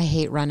biking. I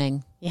hate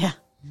running. Yeah.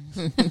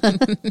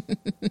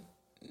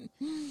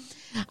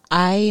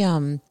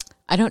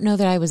 I don't know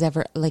that I was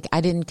ever, like,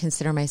 I didn't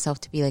consider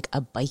myself to be like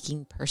a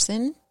biking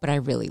person, but I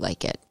really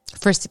like it.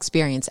 First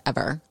experience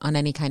ever on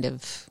any kind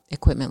of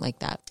equipment like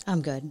that.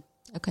 I'm good.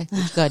 Okay,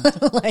 good.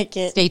 I like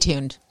it. Stay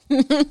tuned.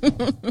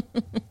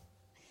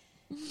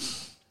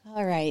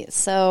 All right,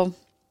 so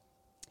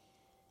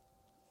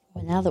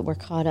now that we're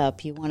caught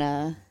up, you want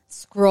to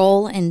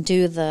scroll and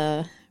do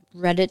the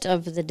Reddit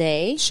of the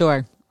day?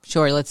 Sure,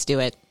 let's do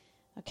it.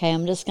 Okay,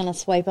 I'm just going to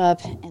swipe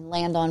up and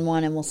land on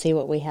one, and we'll see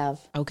what we have.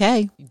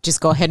 Okay,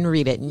 just go ahead and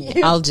read it.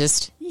 And I'll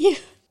just...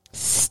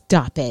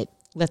 Stop it.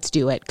 Let's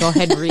do it. Go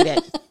ahead and read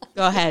it.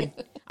 Go ahead.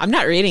 I'm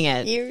not reading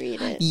it. You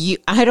read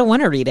it. I don't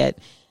want to read it.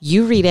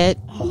 You read it,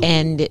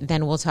 and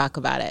then we'll talk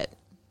about it.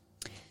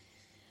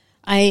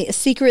 I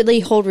secretly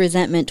hold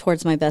resentment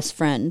towards my best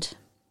friend.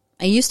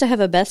 I used to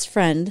have a best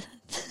friend.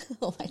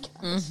 Oh, my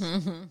gosh.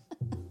 Mm-hmm.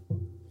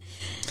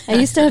 I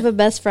used to have a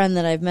best friend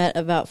that I've met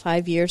about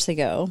 5 years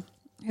ago.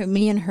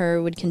 Me and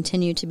her would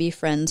continue to be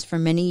friends for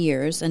many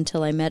years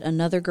until I met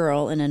another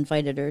girl and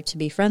invited her to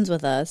be friends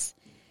with us.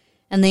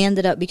 And they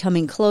ended up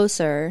becoming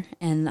closer,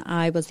 and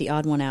I was the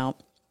odd one out.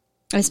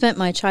 I spent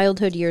my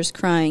childhood years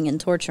crying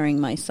and torturing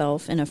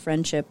myself in a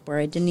friendship where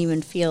I didn't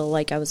even feel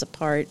like I was a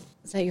part.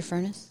 Is that your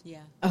furnace?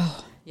 Yeah.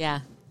 Oh. Yeah.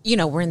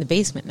 we're in the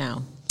basement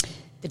now.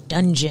 The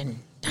dungeon.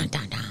 Dun,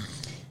 dun, dun.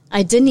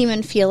 I didn't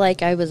even feel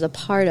like I was a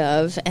part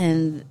of,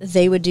 and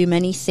they would do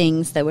many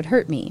things that would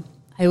hurt me.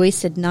 I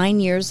wasted 9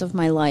 years of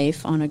my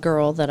life on a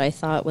girl that I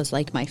thought was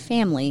like my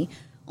family,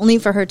 only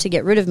for her to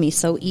get rid of me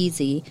so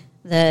easy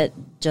that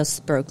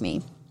just broke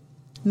me.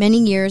 Many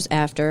years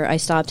after, I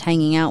stopped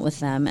hanging out with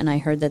them, and I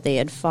heard that they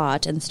had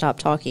fought and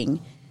stopped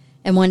talking.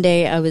 And one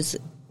day I was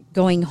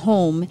going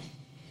home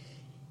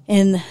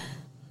in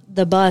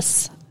the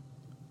bus.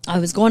 I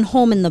was going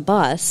home in the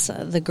bus.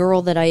 The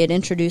girl that I had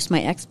introduced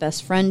my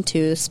ex-best friend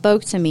to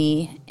spoke to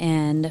me,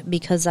 and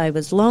because I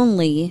was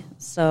lonely,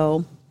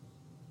 so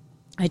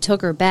I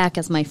took her back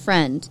as my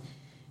friend.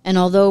 And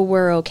although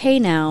we're okay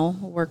now,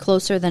 we're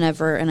closer than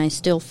ever, and I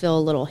still feel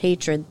a little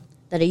hatred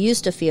that I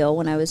used to feel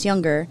when I was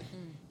younger.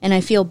 And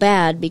I feel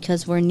bad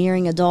because we're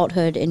nearing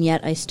adulthood, and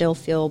yet I still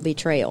feel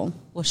betrayal.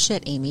 Well,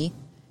 shit, Amy.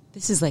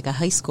 This is like a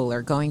high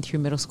schooler going through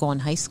middle school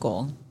and high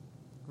school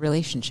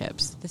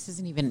relationships. This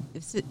isn't even...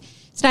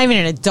 It's not even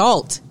an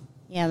adult.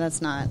 Yeah,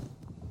 that's not...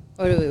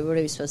 What are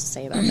we supposed to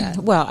say about that?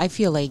 Well, I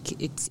feel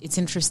like it's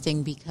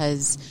interesting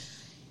because,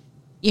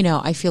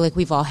 I feel like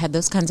we've all had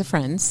those kinds of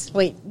friends.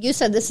 Wait, you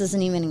said this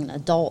isn't even an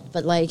adult,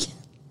 but like...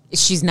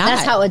 She's not.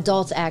 That's how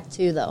adults act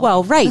too, though.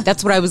 Well, right.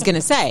 That's what I was going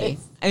to say.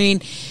 I mean,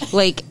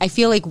 like, I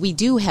feel like we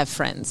do have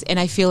friends. And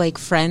I feel like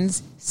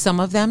friends, some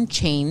of them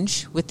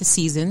change with the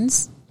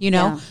seasons,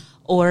 Yeah.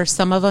 Or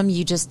some of them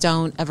you just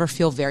don't ever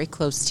feel very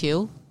close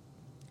to.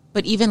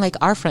 But even like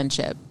our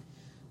friendship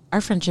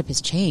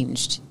has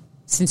changed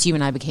since you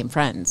and I became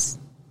friends.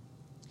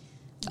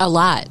 A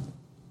lot.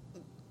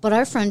 But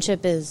our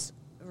friendship is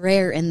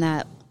rare in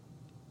that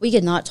we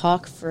could not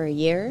talk for a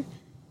year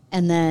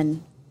and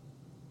then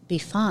be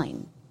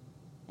fine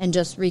and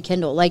just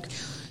rekindle. Like,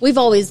 we've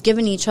always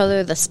given each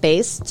other the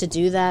space to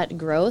do that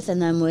growth,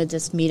 and then we'll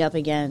just meet up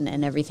again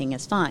and everything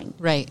is fine.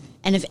 Right.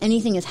 And if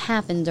anything has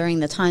happened during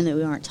the time that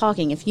we weren't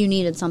talking, if you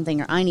needed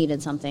something or I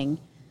needed something,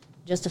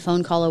 just a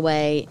phone call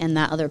away and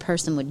that other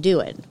person would do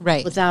it.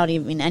 Right. Without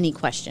even any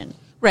question.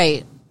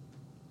 Right.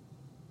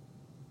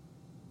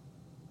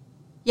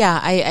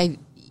 Yeah,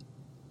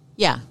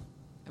 yeah.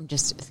 I'm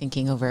just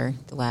thinking over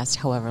the last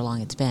however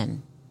long it's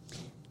been.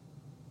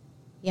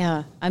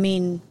 Yeah, I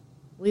mean,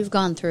 we've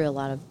gone through a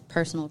lot of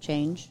personal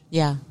change.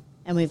 Yeah.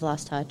 And we've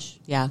lost touch.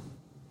 Yeah.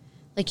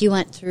 Like, you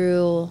went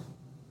through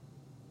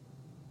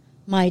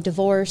my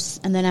divorce,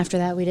 and then after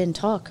that we didn't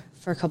talk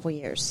for a couple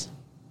years.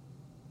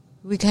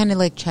 We kind of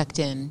like checked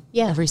in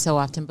Yeah. every so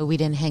often, but we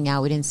didn't hang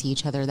out. We didn't see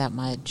each other that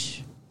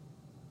much.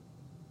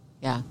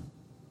 Yeah.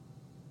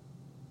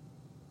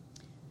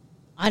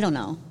 I don't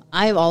know.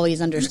 I've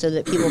always understood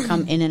that people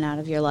come in and out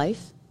of your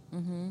life.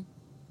 Mm-hmm.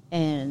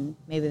 And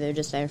maybe they're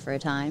just there for a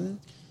time.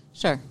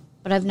 Sure.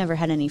 But I've never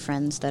had any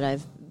friends that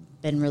I've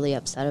been really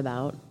upset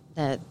about,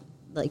 that,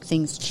 like,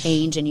 things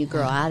change and you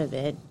grow out of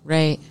it.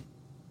 Right.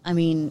 I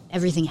mean,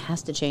 everything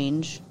has to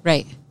change.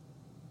 Right.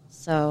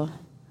 So,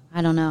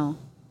 I don't know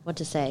what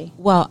to say.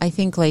 Well, I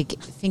think, like,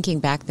 thinking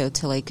back, though,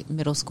 to, like,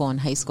 middle school and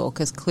high school,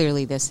 because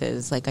clearly this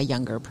is, like, a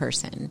younger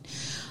person.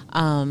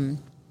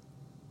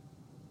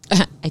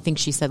 I think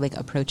she said, like,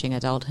 approaching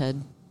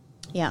adulthood.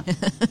 Yeah.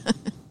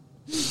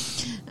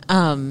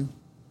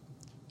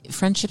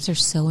 Friendships are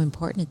so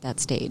important at that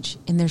stage,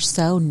 and they're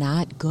so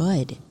not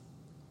good.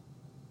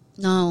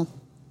 No,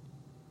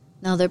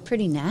 they're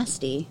pretty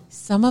nasty.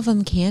 Some of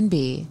them can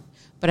be,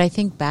 but I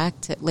think back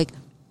to, like,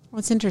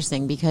 what's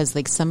interesting because,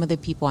 like, some of the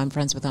people I'm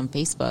friends with on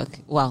Facebook,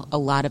 well, a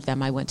lot of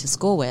them I went to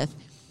school with,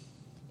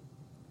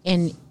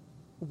 and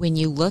when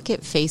you look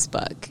at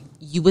Facebook,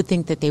 you would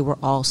think that they were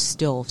all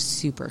still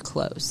super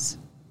close.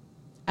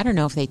 I don't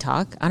know if they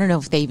talk. I don't know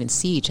if they even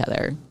see each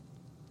other.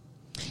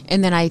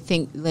 And then I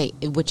think, like,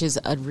 which is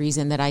a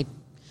reason that I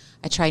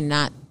try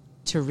not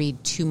to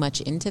read too much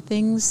into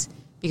things,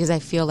 because I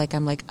feel like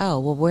I'm like, oh,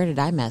 well, where did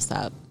I mess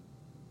up?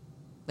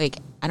 Like,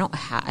 I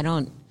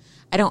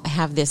don't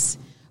have this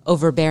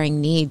overbearing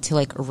need to,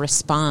 like,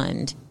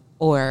 respond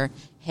or,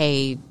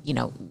 hey,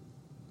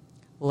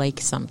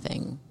 like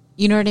something.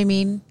 You know what I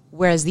mean?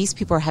 Whereas these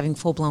people are having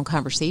full-blown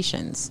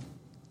conversations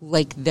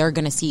like they're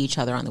going to see each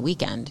other on the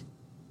weekend.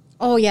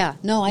 Oh, yeah.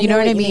 No, I know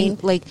what I mean.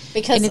 Like,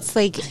 because, and it's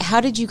like,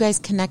 how did you guys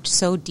connect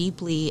so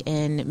deeply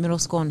in middle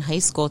school and high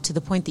school to the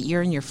point that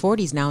you're in your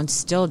 40s now and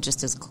still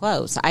just as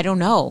close? I don't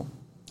know.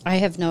 I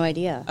have no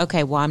idea.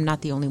 Okay, well, I'm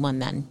not the only one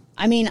then.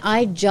 I mean,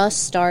 I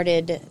just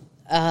started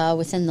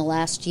within the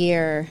last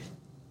year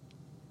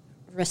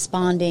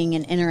responding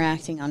and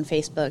interacting on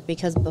Facebook,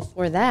 because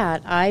before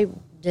that, I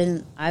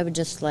would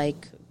just,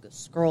 like,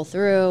 scroll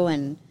through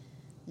and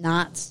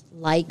not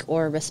like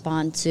or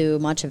respond to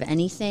much of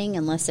anything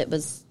unless it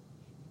was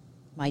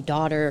my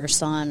daughter or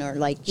son or,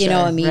 like,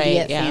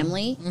 immediate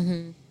family.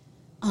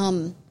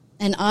 Mm-hmm.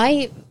 And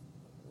I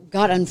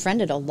got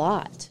unfriended a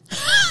lot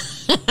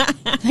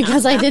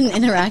because I didn't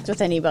interact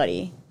with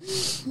anybody.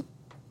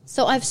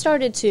 So I've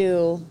started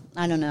to,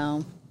 I don't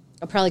know,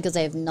 probably because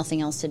I have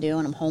nothing else to do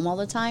and I'm home all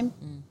the time.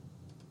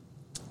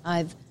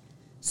 I've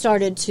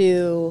started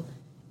to,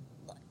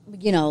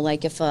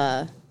 like, if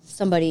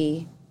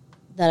somebody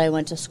that I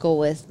went to school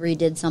with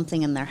redid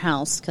something in their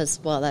house, because,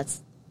 well,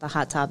 that's the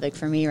hot topic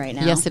for me right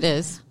now. Yes, it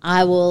is.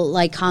 I will,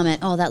 like, comment,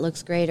 oh, that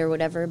looks great or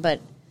whatever,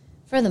 but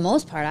for the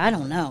most part, I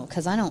don't know,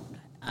 because I don't,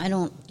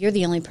 you're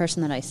the only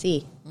person that I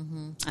see.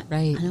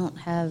 Right. I don't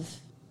have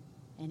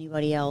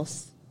anybody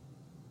else.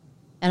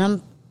 And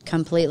I'm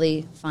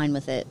completely fine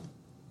with it.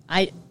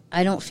 I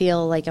don't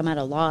feel like I'm at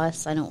a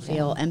loss. I don't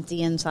feel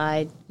empty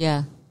inside.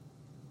 Yeah.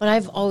 But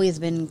I've always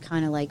been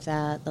kind of like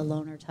that, the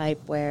loner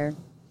type, where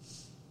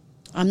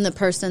I'm the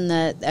person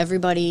that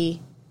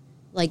everybody,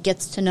 like,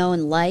 gets to know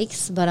and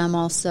likes, but I'm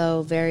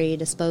also very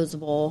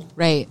disposable.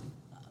 Right.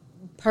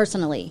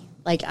 Personally.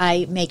 Like,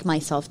 I make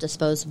myself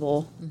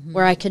disposable,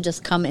 where I could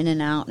just come in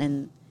and out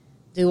and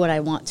do what I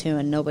want to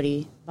and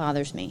nobody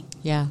bothers me.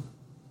 Yeah.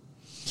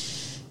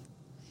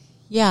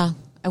 Yeah.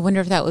 I wonder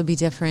if that would be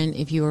different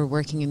if you were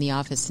working in the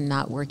office and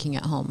not working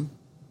at home.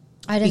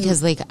 I didn't.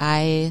 Because, like,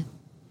 I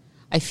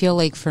feel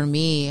like for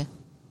me,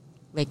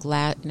 like,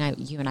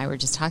 you and I were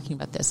just talking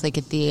about this. Like,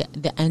 at the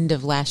end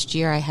of last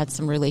year, I had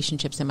some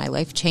relationships in my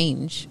life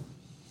change.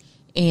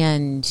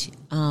 And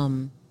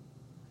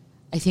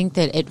I think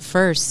that at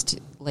first,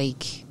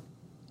 like,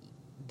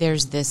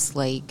 there's this,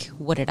 like,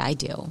 what did I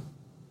do?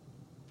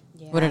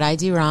 What did I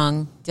do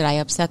wrong? Did I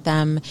upset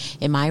them?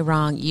 Am I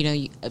wrong? You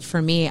know,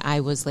 for me, I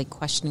was, like,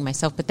 questioning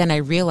myself. But then I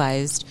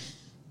realized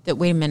that,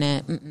 wait a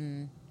minute,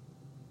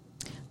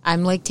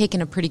 I'm, like,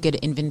 taking a pretty good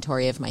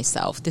inventory of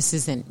myself. This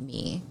isn't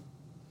me.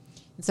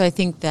 And so I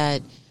think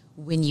that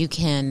when you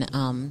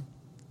can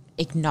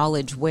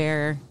acknowledge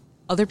where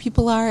other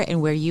people are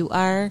and where you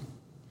are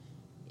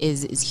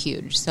is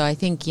huge. So I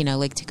think, you know,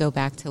 like, to go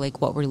back to,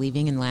 like, what we're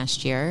leaving in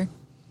last year,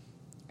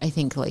 I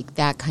think, like,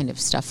 that kind of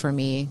stuff for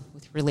me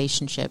with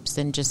relationships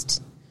and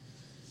just,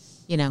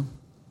 you know.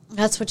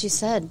 That's what you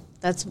said.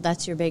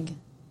 That's your big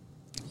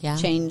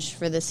change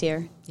for this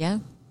year. Yeah.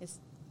 Is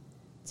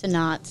to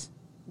not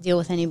deal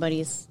with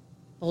anybody's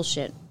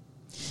bullshit.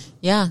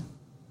 Yeah.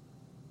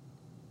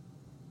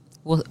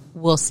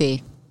 We'll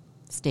see.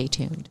 Stay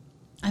tuned.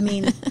 I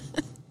mean,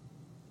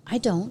 I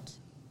don't.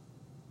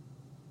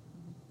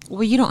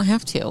 Well, you don't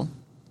have to.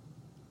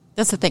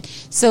 That's the thing.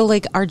 So,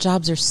 like, our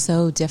jobs are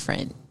so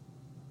different.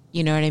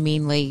 You know what I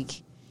mean?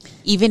 Like,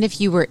 even if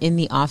you were in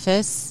the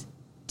office,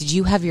 did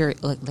you have your,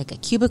 like a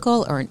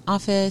cubicle or an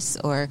office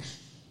or?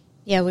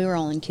 Yeah, we were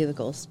all in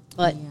cubicles.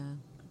 But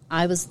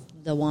I was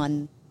the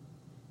one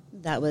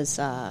that was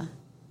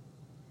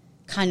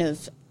kind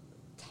of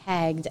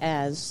tagged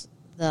as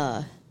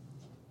the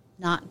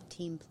not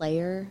team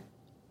player.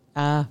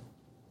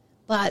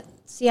 But,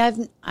 see,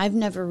 I've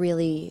never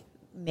really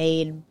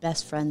made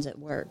best friends at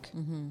work.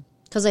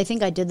 Because I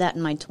think I did that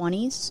in my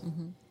 20s.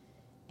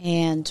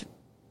 And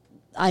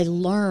I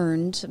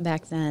learned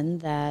back then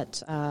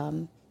that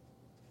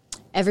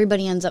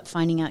everybody ends up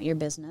finding out your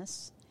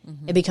business.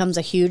 It becomes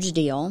a huge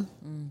deal.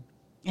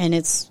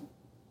 And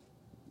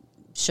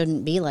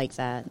shouldn't be like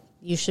that.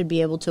 You should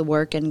be able to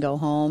work and go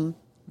home.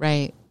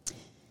 Right.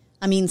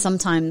 I mean,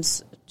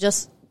 sometimes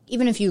just,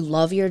 even if you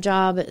love your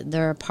job,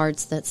 there are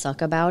parts that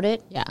suck about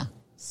it. Yeah.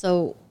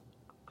 So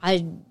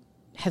I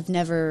have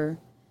never,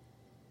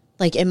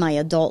 like, in my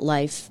adult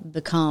life,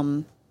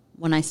 become,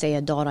 when I say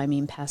adult, I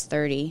mean past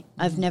 30.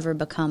 I've never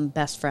become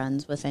best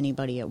friends with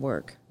anybody at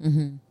work.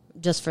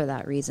 Just for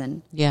that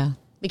reason. Yeah.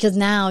 Because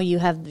now you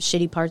have the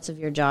shitty parts of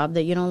your job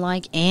that you don't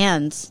like,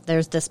 and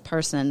there's this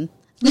person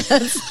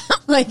that's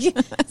like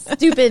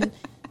stupid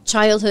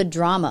childhood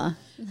drama.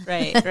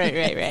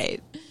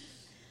 Right.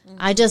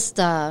 I just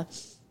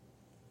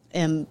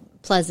am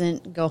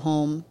pleasant, go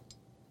home.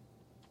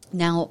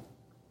 Now,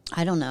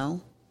 I don't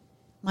know.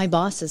 My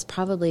boss is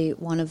probably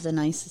one of the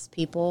nicest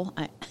people.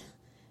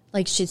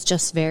 She's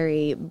just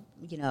very,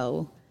 you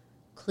know,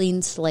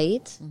 clean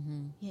slate.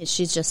 Yeah,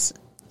 she's just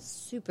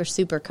super,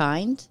 super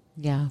kind.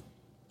 Yeah.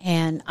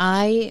 And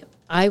I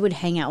would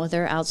hang out with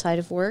her outside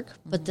of work,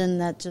 but then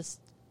that just,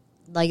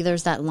 like,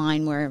 there's that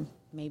line where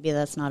maybe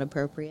that's not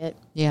appropriate.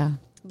 Yeah.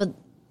 But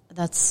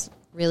that's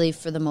really,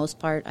 for the most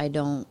part, I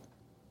don't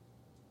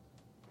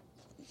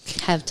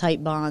have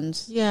tight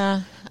bonds.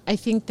 Yeah. I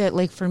think that,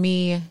 like, for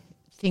me,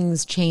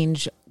 things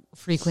change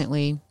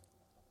frequently.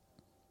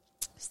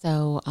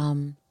 So,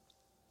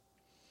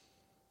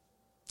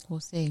 we'll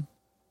see.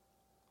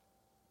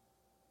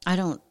 I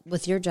don't,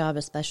 with your job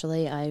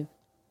especially, I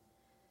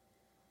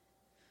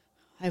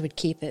would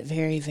keep it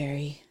very,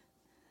 very.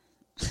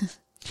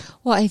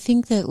 Well, I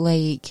think that,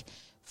 like,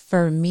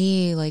 for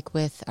me, like,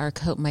 with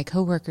my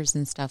coworkers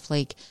and stuff,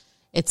 like,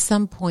 at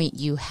some point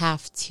you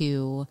have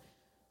to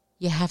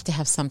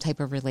have some type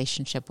of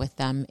relationship with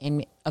them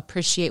and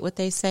appreciate what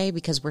they say,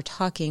 because we're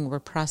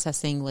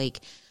processing, like,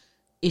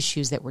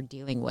 issues that we're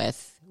dealing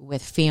with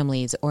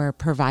families or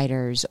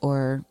providers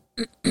or,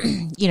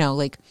 you know,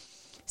 like,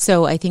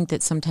 so I think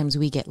that sometimes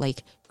we get,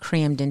 like,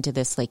 crammed into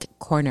this, like,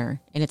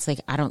 corner, and it's like,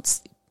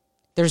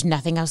 there's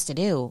nothing else to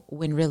do,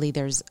 when really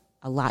there's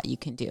a lot you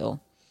can do.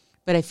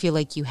 But I feel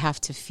like you have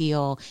to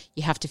feel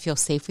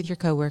safe with your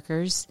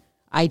coworkers.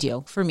 I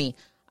do. For me,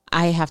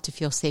 I have to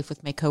feel safe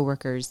with my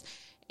coworkers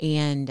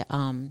and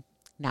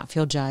not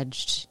feel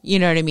judged. You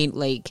know what I mean?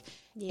 Like,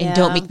 Yeah. and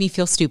don't make me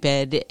feel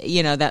stupid,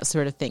 you know, that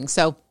sort of thing.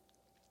 So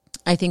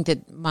I think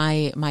that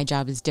my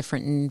job is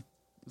different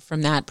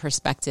from that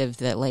perspective,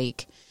 that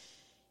like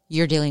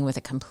you're dealing with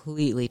a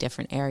completely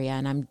different area.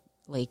 And I'm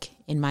like,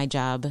 in my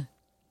job,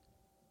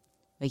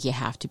 like you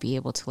have to be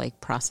able to like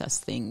process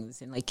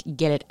things and like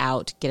get it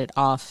out, get it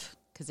off.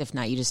 Because if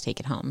not, you just take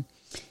it home.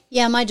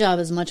 Yeah, my job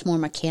is much more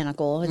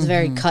mechanical. It's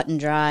very cut and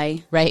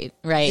dry. Right.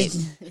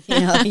 You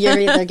know, you're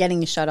either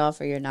getting shut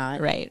off or you're not.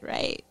 Right.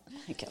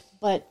 Okay.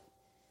 But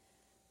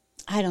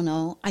I don't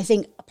know. I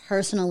think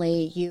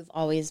personally, you've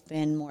always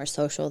been more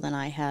social than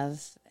I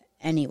have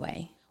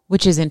anyway.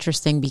 Which is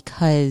interesting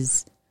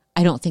because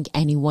I don't think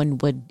anyone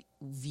would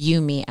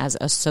view me as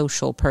a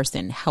social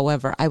person.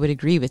 However, I would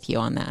agree with you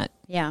on that.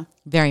 Yeah.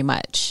 Very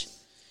much.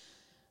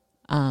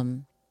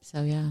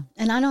 So, yeah.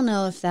 And I don't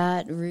know if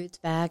that roots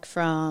back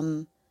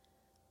from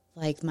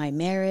like my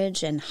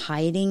marriage and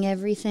hiding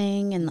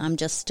everything, and I'm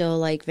just still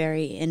like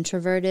very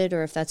introverted,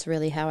 or if that's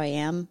really how I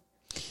am.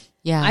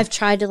 Yeah. I've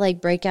tried to like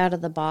break out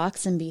of the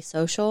box and be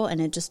social, and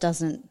it just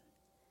doesn't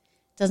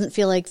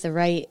feel like the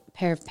right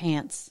pair of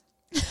pants.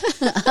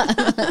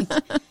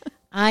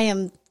 I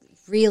am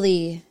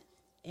really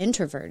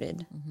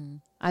introverted. Mm-hmm.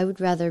 I would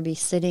rather be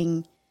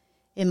sitting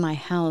in my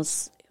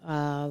house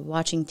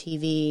watching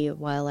TV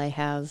while I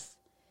have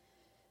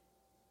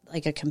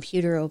like a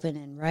computer open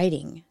and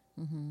writing.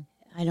 Mm-hmm.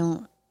 I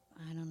don't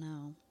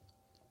know.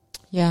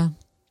 Yeah.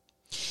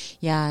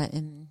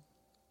 And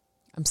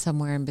I'm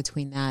somewhere in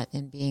between that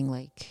and being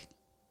like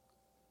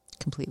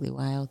completely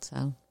wild.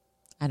 So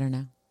I don't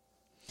know.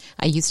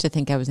 I used to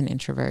think I was an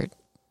introvert.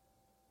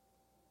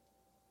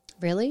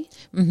 Really?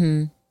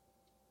 Mm-hmm.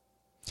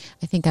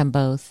 I think I'm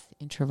both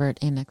introvert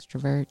and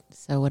extrovert.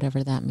 So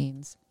whatever that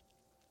means.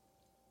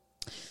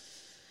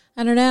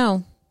 I don't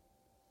know.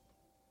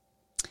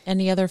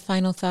 Any other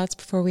final thoughts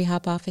before we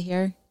hop off of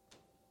here?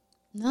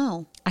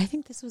 No. I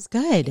think this was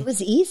good. It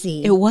was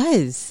easy. It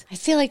was. I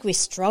feel like we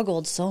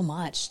struggled so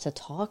much to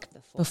talk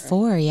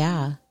Before,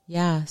 yeah.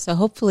 Yeah. So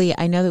hopefully,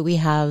 I know that we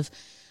have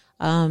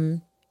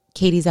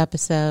Katie's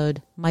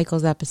episode,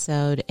 Michael's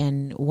episode,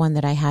 and one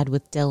that I had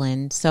with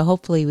Dylan. So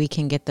hopefully we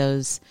can get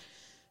those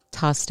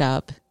tossed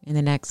up in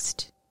the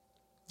next,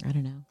 I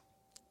don't know,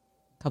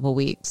 couple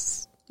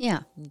weeks. Yeah.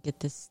 Get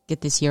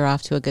this year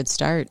off to a good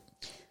start.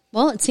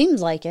 Well, it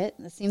seems like it.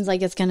 It seems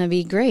like it's going to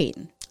be great.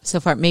 So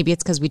far, maybe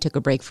it's because we took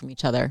a break from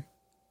each other.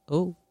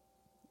 Oh.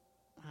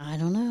 I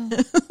don't know.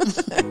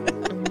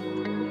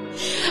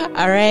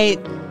 All right.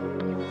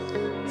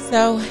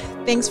 So,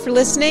 thanks for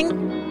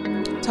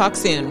listening. Talk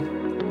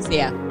soon. See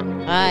ya.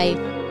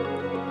 Bye.